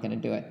 and they're not going to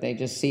do it. They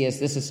just see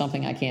this is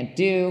something I can't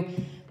do.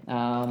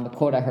 The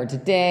quote I heard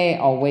today,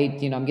 I'll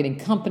wait, I'm getting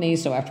company,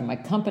 so after my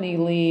company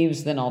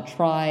leaves, then I'll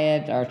try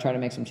it, or try to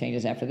make some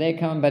changes after they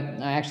come, but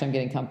I'm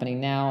getting company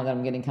now, then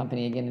I'm getting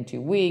company again in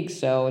 2 weeks,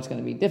 so it's going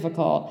to be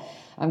difficult.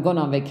 I'm going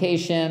on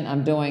vacation,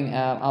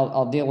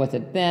 I'll deal with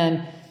it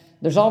then.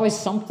 There's always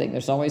something,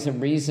 there's always a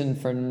reason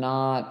for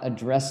not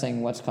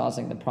addressing what's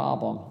causing the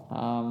problem.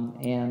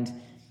 And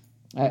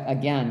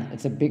Again,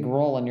 it's a big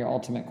role in your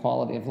ultimate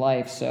quality of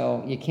life,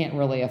 so you can't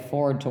really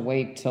afford to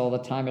wait till the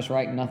time is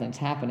right and nothing's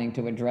happening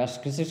to address,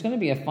 because there's going to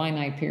be a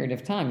finite period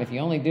of time. If you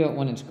only do it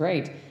when it's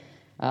great,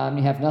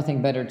 you have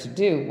nothing better to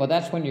do, well,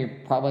 that's when you're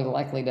probably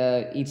likely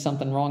to eat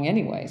something wrong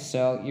anyway.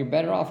 So you're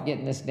better off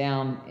getting this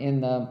down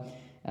in the,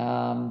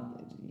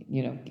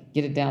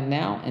 get it down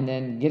now, and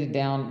then get it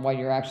down while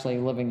you're actually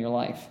living your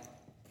life.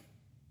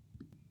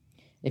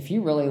 If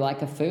you really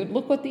like a food,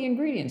 look what the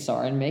ingredients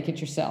are and make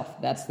it yourself.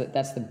 That's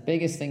the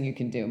biggest thing you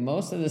can do.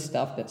 Most of the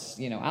stuff that's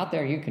out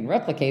there, you can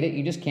replicate it.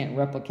 You just can't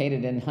replicate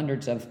it in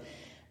hundreds of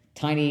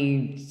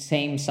tiny,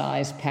 same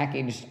size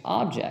packaged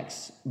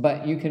objects.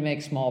 But you can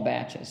make small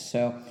batches.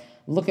 So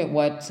look at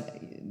what's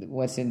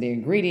in the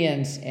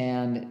ingredients,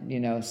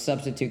 and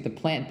substitute the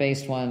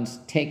plant-based ones.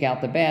 Take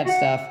out the bad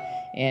stuff,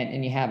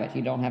 and you have it.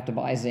 You don't have to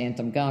buy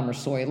xanthan gum or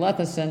soy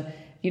lecithin.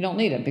 You don't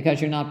need it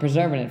because you're not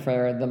preserving it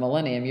for the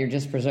millennium. You're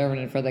just preserving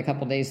it for the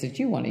couple days that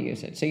you want to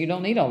use it. So you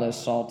don't need all those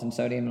salt and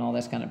sodium and all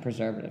this kind of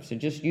preservative. So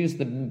just use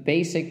the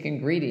basic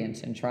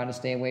ingredients and try to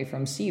stay away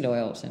from seed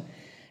oils, and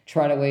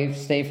try to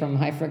stay from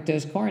high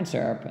fructose corn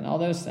syrup and all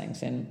those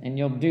things. And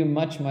you'll do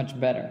much, much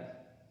better.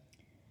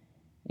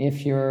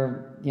 If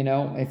your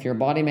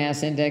body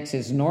mass index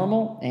is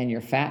normal and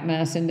your fat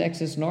mass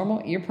index is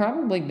normal, you're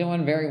probably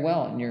doing very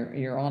well, and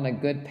you're on a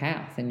good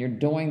path, and you're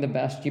doing the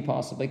best you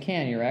possibly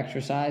can. You're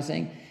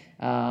exercising,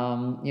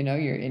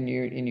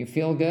 you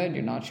feel good.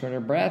 You're not short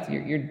of breath.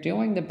 You're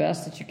doing the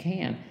best that you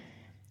can.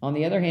 On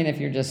the other hand, if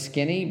you're just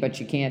skinny but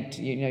you can't,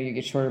 you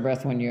get short of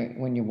breath when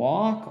you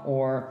walk,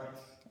 or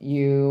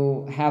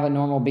you have a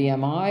normal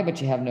BMI, but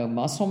you have no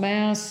muscle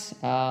mass,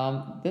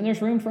 then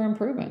there's room for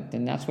improvement,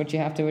 and that's what you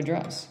have to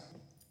address.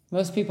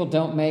 Most people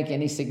don't make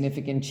any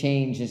significant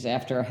changes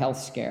after a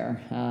health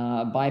scare.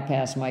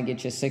 Bypass might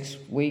get you 6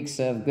 weeks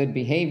of good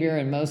behavior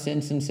in most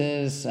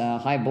instances.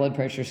 High blood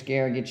pressure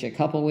scare gets you a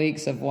couple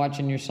weeks of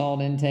watching your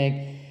salt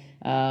intake.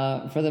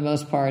 For the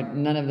most part,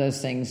 none of those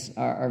things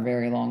are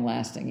very long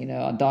lasting.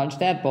 I dodged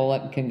that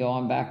bullet, can go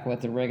on back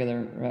with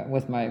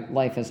with my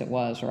life as it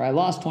was. Or I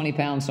lost 20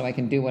 pounds so I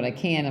can do what I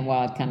can, and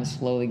while it kind of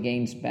slowly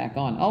gains back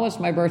on. Oh, it's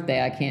my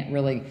birthday. I can't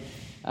really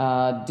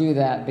do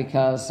that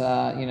because,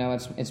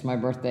 it's my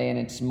birthday, and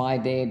it's my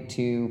day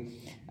to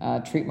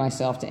treat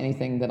myself to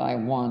anything that I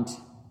want,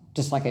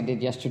 just like I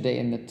did yesterday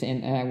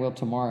and I will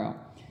tomorrow.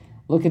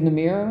 Look in the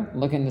mirror,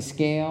 look in the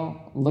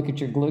scale, look at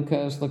your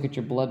glucose, look at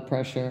your blood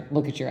pressure,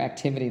 look at your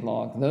activity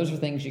log. Those are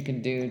things you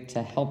can do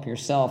to help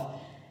yourself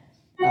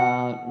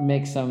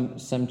make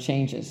some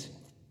changes.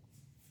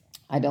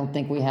 I don't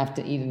think we have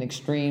to eat an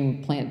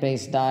extreme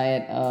plant-based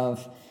diet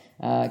of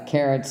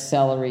carrots,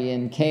 celery,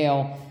 and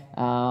kale.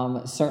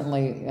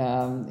 Certainly,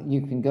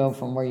 you can go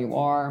from where you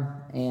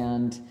are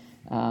and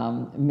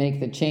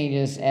make the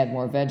changes, add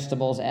more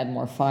vegetables, add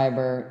more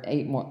fiber,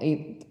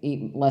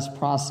 eat less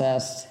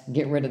processed,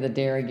 get rid of the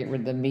dairy, get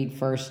rid of the meat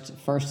first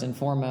and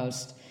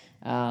foremost.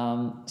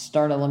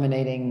 Start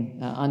eliminating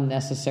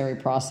unnecessary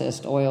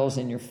processed oils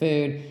in your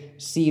food,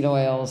 seed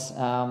oils.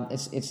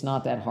 It's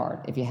not that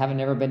hard. If you haven't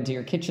ever been to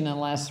your kitchen in the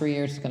last 3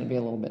 years, it's going to be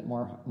a little bit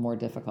more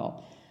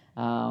difficult.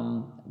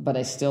 But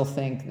I still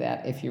think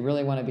that if you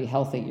really want to be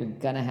healthy, you're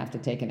going to have to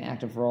take an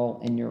active role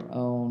in your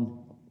own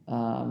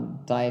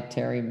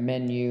dietary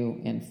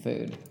menu and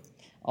food.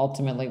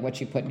 Ultimately, what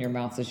you put in your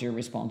mouth is your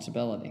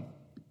responsibility.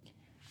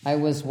 I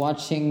was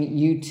watching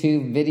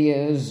YouTube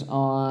videos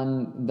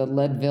on the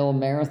Leadville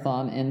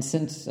Marathon, and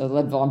since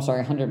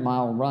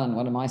 100-mile run,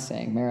 what am I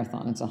saying?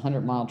 Marathon. It's a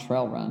 100-mile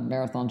trail run.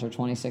 Marathons are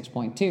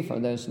 26.2 for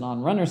those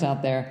non-runners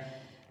out there.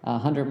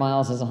 100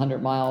 miles is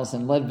 100 miles,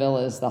 and Leadville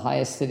is the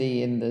highest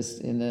city in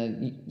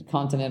the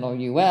continental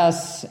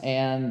U.S.,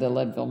 and the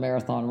Leadville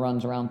Marathon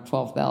runs around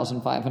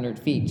 12,500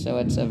 feet. So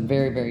it's a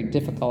very, very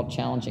difficult,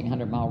 challenging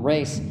 100-mile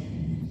race.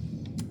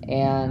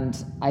 And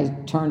I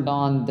turned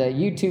on the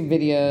YouTube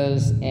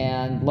videos,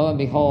 and lo and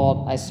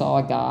behold, I saw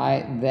a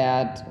guy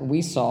that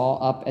we saw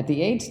up at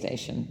the aid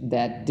station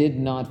that did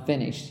not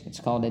finish. It's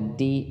called a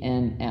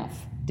DNF,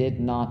 did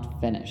not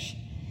finish.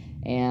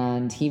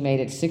 And he made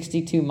it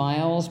 62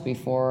 miles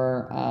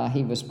before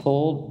he was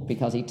pulled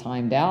because he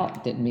timed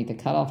out, didn't meet the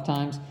cutoff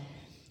times.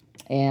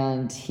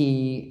 And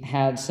he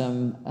had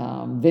some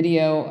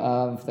video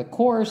of the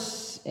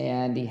course,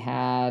 and he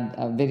had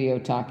a video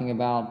talking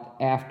about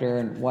after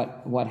and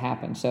what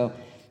happened. So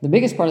the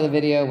biggest part of the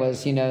video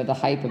was, the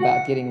hype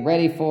about getting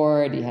ready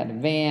for it. He had a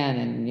van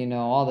and,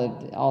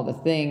 all the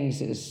things,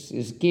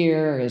 his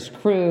gear, his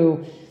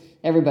crew.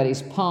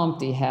 Everybody's pumped.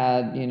 He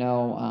had,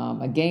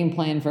 a game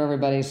plan for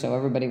everybody, so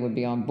everybody would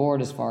be on board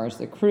as far as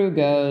the crew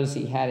goes.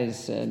 He had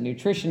his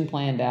nutrition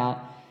planned out,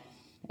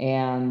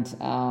 and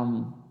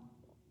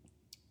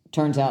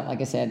turns out, like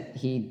I said,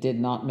 he did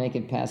not make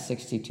it past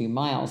 62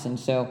 miles. And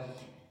so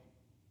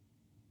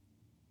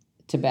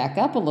to back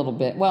up a little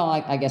bit, well,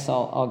 I guess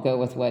I'll go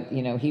with what,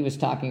 he was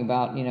talking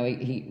about.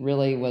 He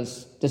really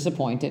was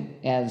disappointed,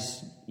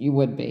 as you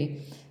would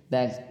be,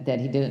 that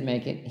he didn't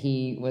make it.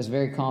 He was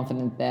very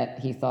confident that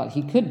he thought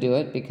he could do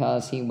it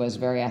because he was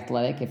very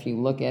athletic. If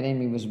you look at him,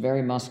 he was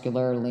very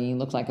muscular, lean,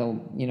 looked like a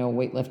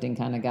weightlifting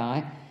kind of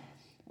guy.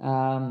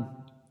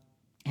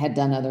 Had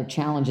done other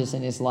challenges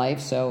in his life,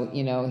 so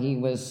he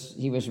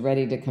was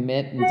ready to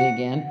commit and dig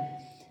in.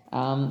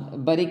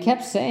 But he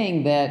kept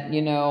saying that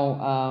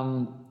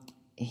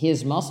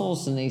his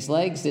muscles and his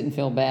legs didn't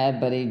feel bad,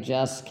 but he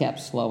just kept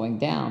slowing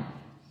down.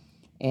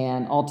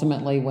 And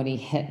ultimately, when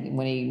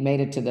he made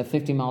it to the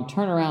 50-mile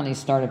turnaround, he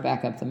started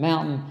back up the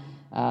mountain.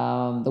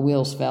 The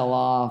wheels fell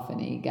off, and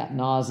he got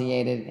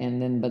nauseated.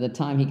 And then by the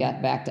time he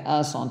got back to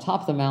us on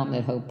top of the mountain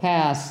at Hope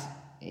Pass,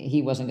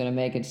 he wasn't going to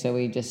make it, so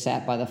he just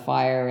sat by the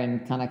fire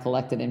and kind of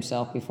collected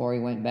himself before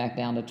he went back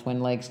down to Twin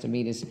Lakes to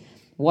meet his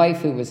wife,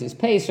 who was his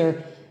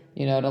pacer,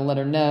 to let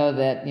her know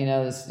that,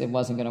 it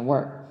wasn't going to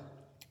work.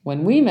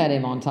 When we met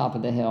him on top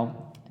of the hill,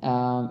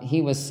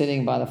 he was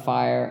sitting by the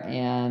fire,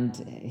 and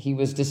he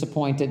was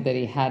disappointed that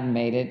he hadn't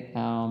made it.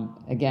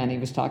 Again, he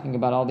was talking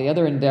about all the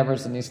other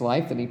endeavors in his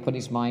life that he put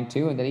his mind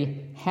to and that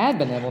he had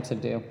been able to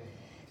do.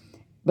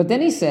 But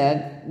then he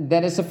said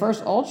that it's the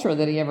first ultra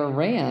that he ever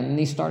ran, and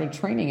he started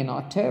training in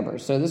October.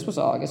 So this was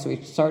August, so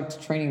he started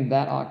training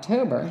that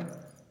October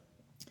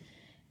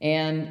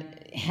and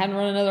hadn't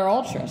run another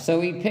ultra. So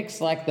he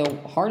picks like the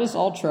hardest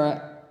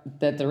ultra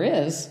that there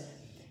is,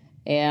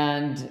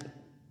 and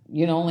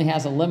only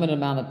has a limited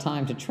amount of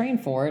time to train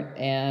for it,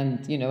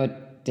 and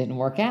it didn't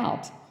work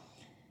out.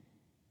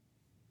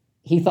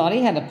 He thought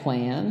he had a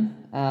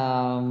plan.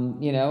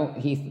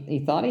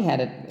 He thought he had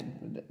it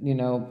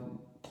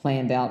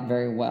planned out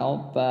very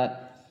well,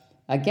 but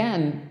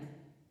again,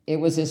 it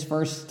was his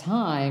first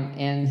time,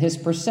 and his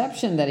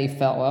perception that he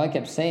felt well. I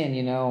kept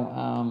saying,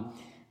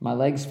 my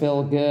legs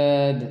feel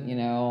good,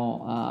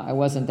 I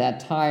wasn't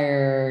that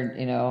tired,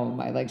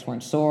 my legs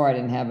weren't sore, I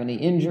didn't have any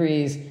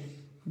injuries,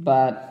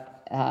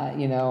 but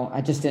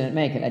I just didn't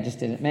make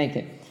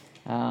it.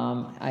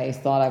 I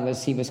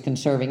thought he was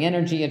conserving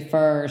energy at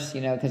first,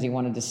 because he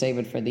wanted to save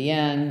it for the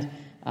end.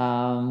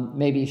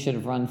 Maybe he should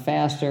have run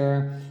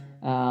faster.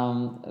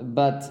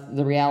 But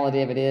the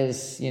reality of it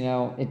is,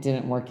 it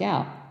didn't work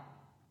out.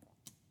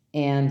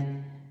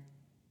 And,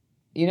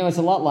 it's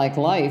a lot like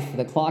life.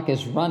 The clock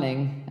is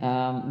running.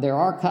 There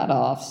are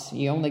cutoffs.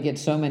 You only get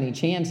so many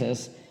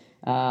chances.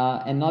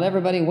 And not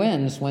everybody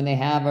wins when they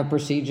have a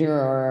procedure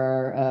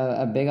or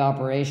a big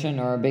operation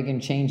or a big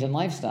change in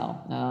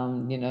lifestyle.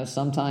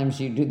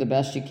 Sometimes you do the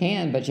best you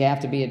can, but you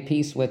have to be at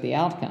peace with the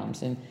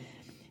outcomes. And,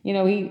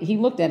 he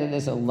looked at it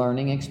as a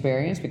learning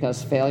experience,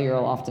 because failure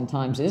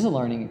oftentimes is a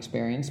learning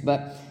experience,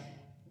 but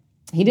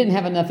he didn't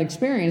have enough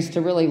experience to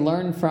really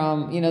learn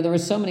from, there were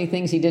so many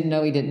things he didn't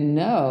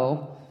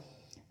know,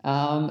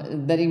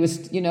 that he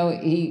was,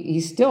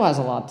 he still has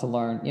a lot to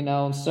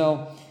learn,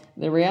 so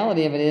the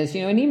reality of it is,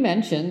 and he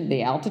mentioned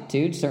the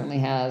altitude certainly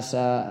has,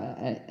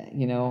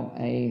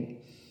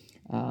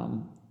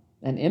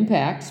 an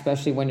impact,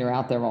 especially when you're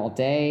out there all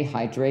day.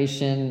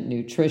 Hydration,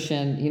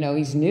 nutrition.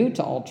 He's new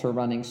to ultra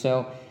running,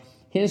 so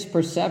his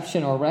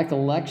perception or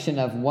recollection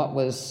of what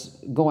was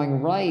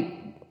going right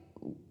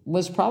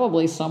was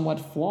probably somewhat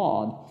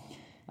flawed.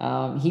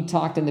 He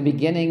talked in the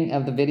beginning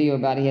of the video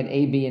about he had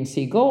A, B, and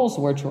C goals,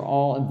 which were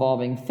all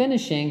involving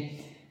finishing.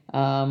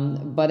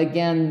 But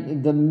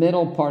again, the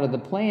middle part of the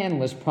plan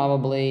was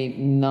probably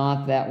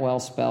not that well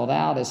spelled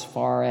out as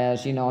far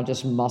as,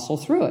 just muscle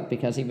through it,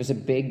 because he was a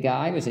big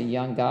guy, he was a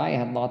young guy,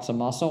 had lots of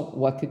muscle.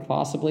 What could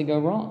possibly go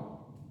wrong?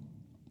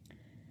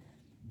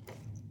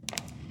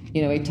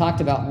 He talked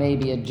about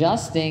maybe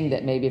adjusting,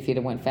 that maybe if he'd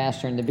have went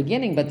faster in the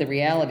beginning, but the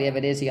reality of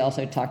it is he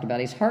also talked about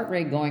his heart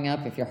rate going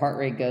up. If your heart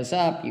rate goes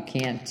up, you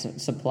can't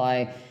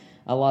supply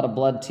a lot of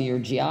blood to your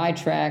GI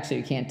tract, so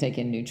you can't take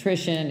in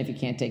nutrition. If you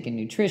can't take in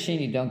nutrition,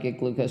 you don't get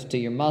glucose to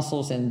your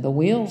muscles, and the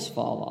wheels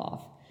fall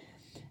off.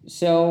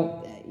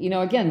 So,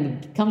 again,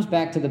 it comes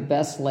back to the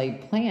best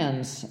laid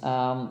plans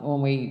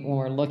when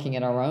we're looking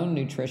at our own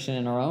nutrition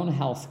and our own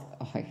health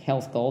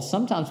goals.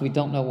 Sometimes we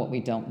don't know what we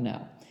don't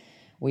know.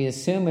 We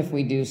assume if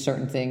we do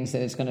certain things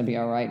that it's going to be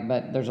all right,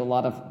 but there's a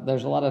lot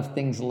of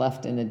things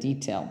left in the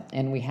detail,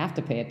 and we have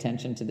to pay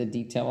attention to the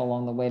detail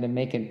along the way to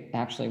make it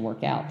actually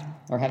work out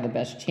or have the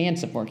best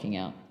chance of working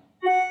out.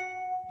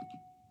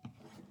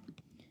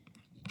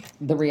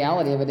 The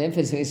reality of it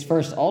is his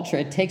first ultra,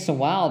 it takes a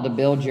while to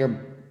build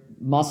your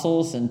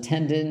muscles and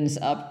tendons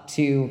up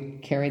to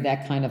carry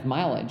that kind of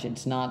mileage.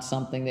 It's not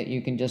something that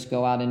you can just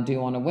go out and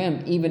do on a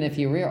whim. Even if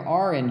you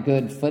are in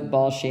good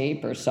football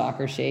shape or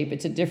soccer shape,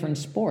 it's a different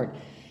sport,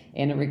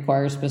 and it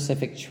requires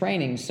specific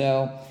training.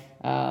 So,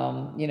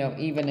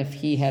 even if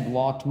he had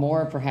walked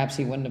more, perhaps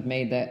he wouldn't have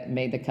made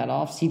the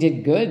cutoffs. He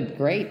did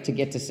great to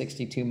get to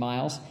 62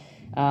 miles,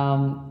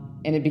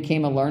 and it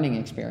became a learning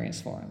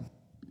experience for him.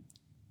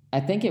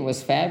 I think it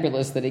was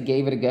fabulous that he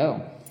gave it a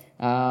go.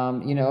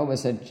 It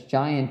was a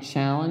giant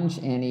challenge,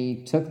 and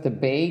he took the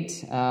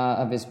bait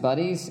of his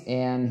buddies,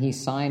 and he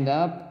signed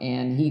up,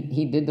 and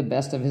he did the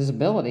best of his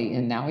ability,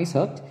 and now he's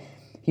hooked.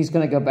 He's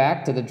going to go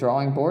back to the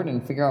drawing board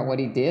and figure out what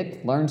he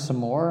did, learn some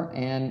more,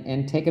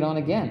 and take it on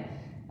again.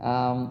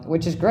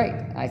 which is great.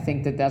 I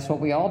think that that's what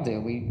we all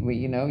do. We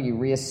you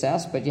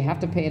reassess, but you have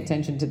to pay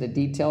attention to the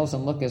details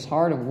and look as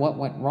hard at what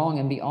went wrong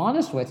and be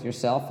honest with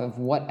yourself of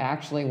what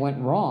actually went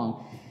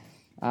wrong.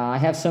 I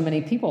have so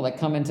many people that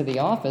come into the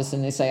office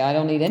and they say, I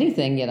don't eat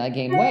anything, yet I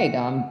gain weight.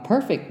 I'm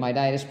perfect. My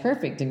diet is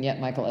perfect, and yet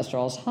my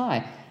cholesterol is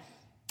high.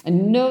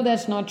 And no,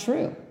 that's not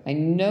true. I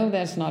know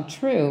that's not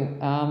true,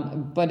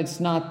 but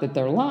it's not that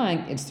they're lying.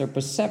 It's their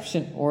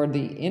perception or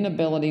the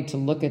inability to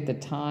look at the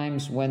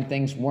times when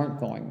things weren't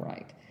going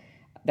right.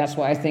 That's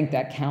why I think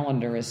that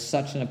calendar is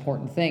such an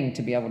important thing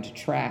to be able to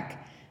track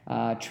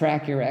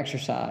your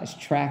exercise,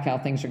 track how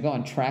things are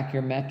going, track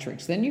your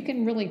metrics. Then you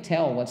can really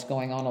tell what's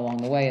going on along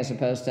the way, as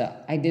opposed to,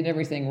 I did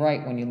everything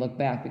right when you look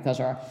back, because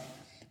our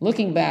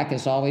looking back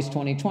is always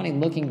 20/20.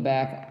 Looking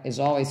back is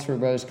always through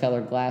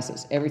rose-colored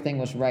glasses. Everything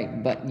was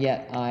right, but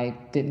yet I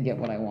didn't get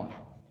what I want.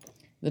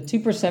 The two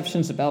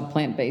perceptions about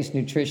plant-based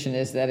nutrition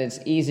is that it's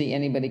easy,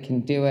 anybody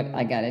can do it,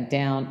 I got it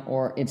down,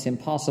 or it's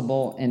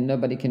impossible and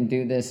nobody can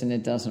do this and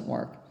it doesn't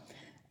work.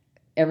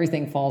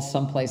 Everything falls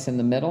someplace in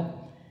the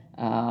middle.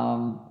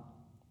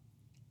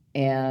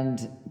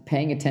 And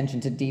paying attention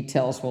to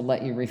details will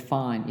let you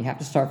refine. You have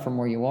to start from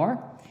where you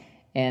are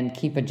and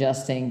keep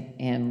adjusting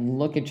and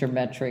look at your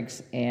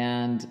metrics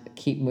and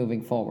keep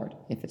moving forward.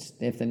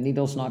 If the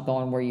needle's not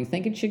going where you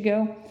think it should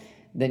go,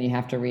 then you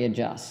have to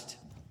readjust.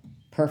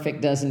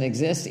 Perfect doesn't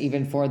exist,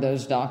 even for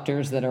those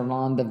doctors that are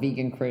on the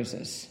vegan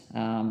cruises.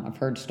 I've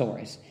heard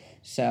stories.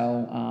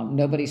 So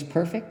nobody's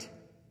perfect.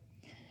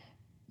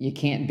 You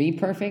can't be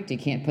perfect. You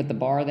can't put the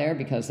bar there,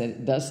 because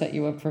it does set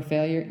you up for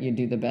failure. You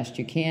do the best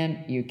you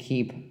can. You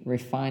keep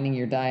refining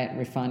your diet,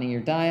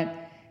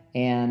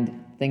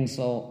 and things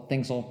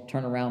will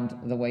turn around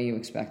the way you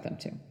expect them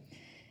to.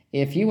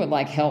 If you would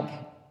like help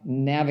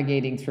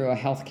navigating through a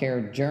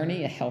healthcare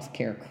journey, a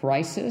healthcare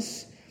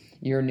crisis,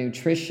 your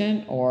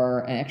nutrition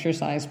or an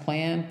exercise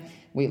plan,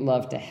 we'd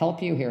love to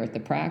help you here at the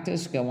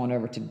practice. Go on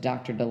over to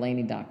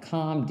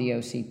drdulaney.com,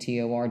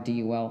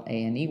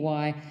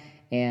 DoctorDulaney,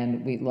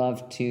 and we'd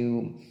love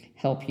to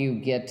help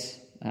you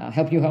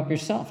help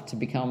yourself to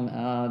become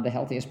the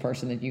healthiest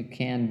person that you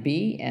can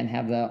be and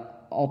have the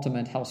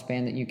ultimate health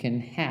span that you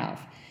can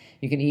have.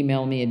 You can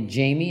email me at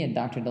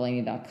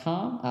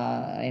Jami@drdulaney.com,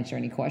 answer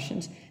any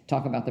questions,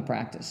 talk about the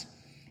practice.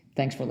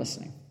 Thanks for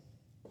listening.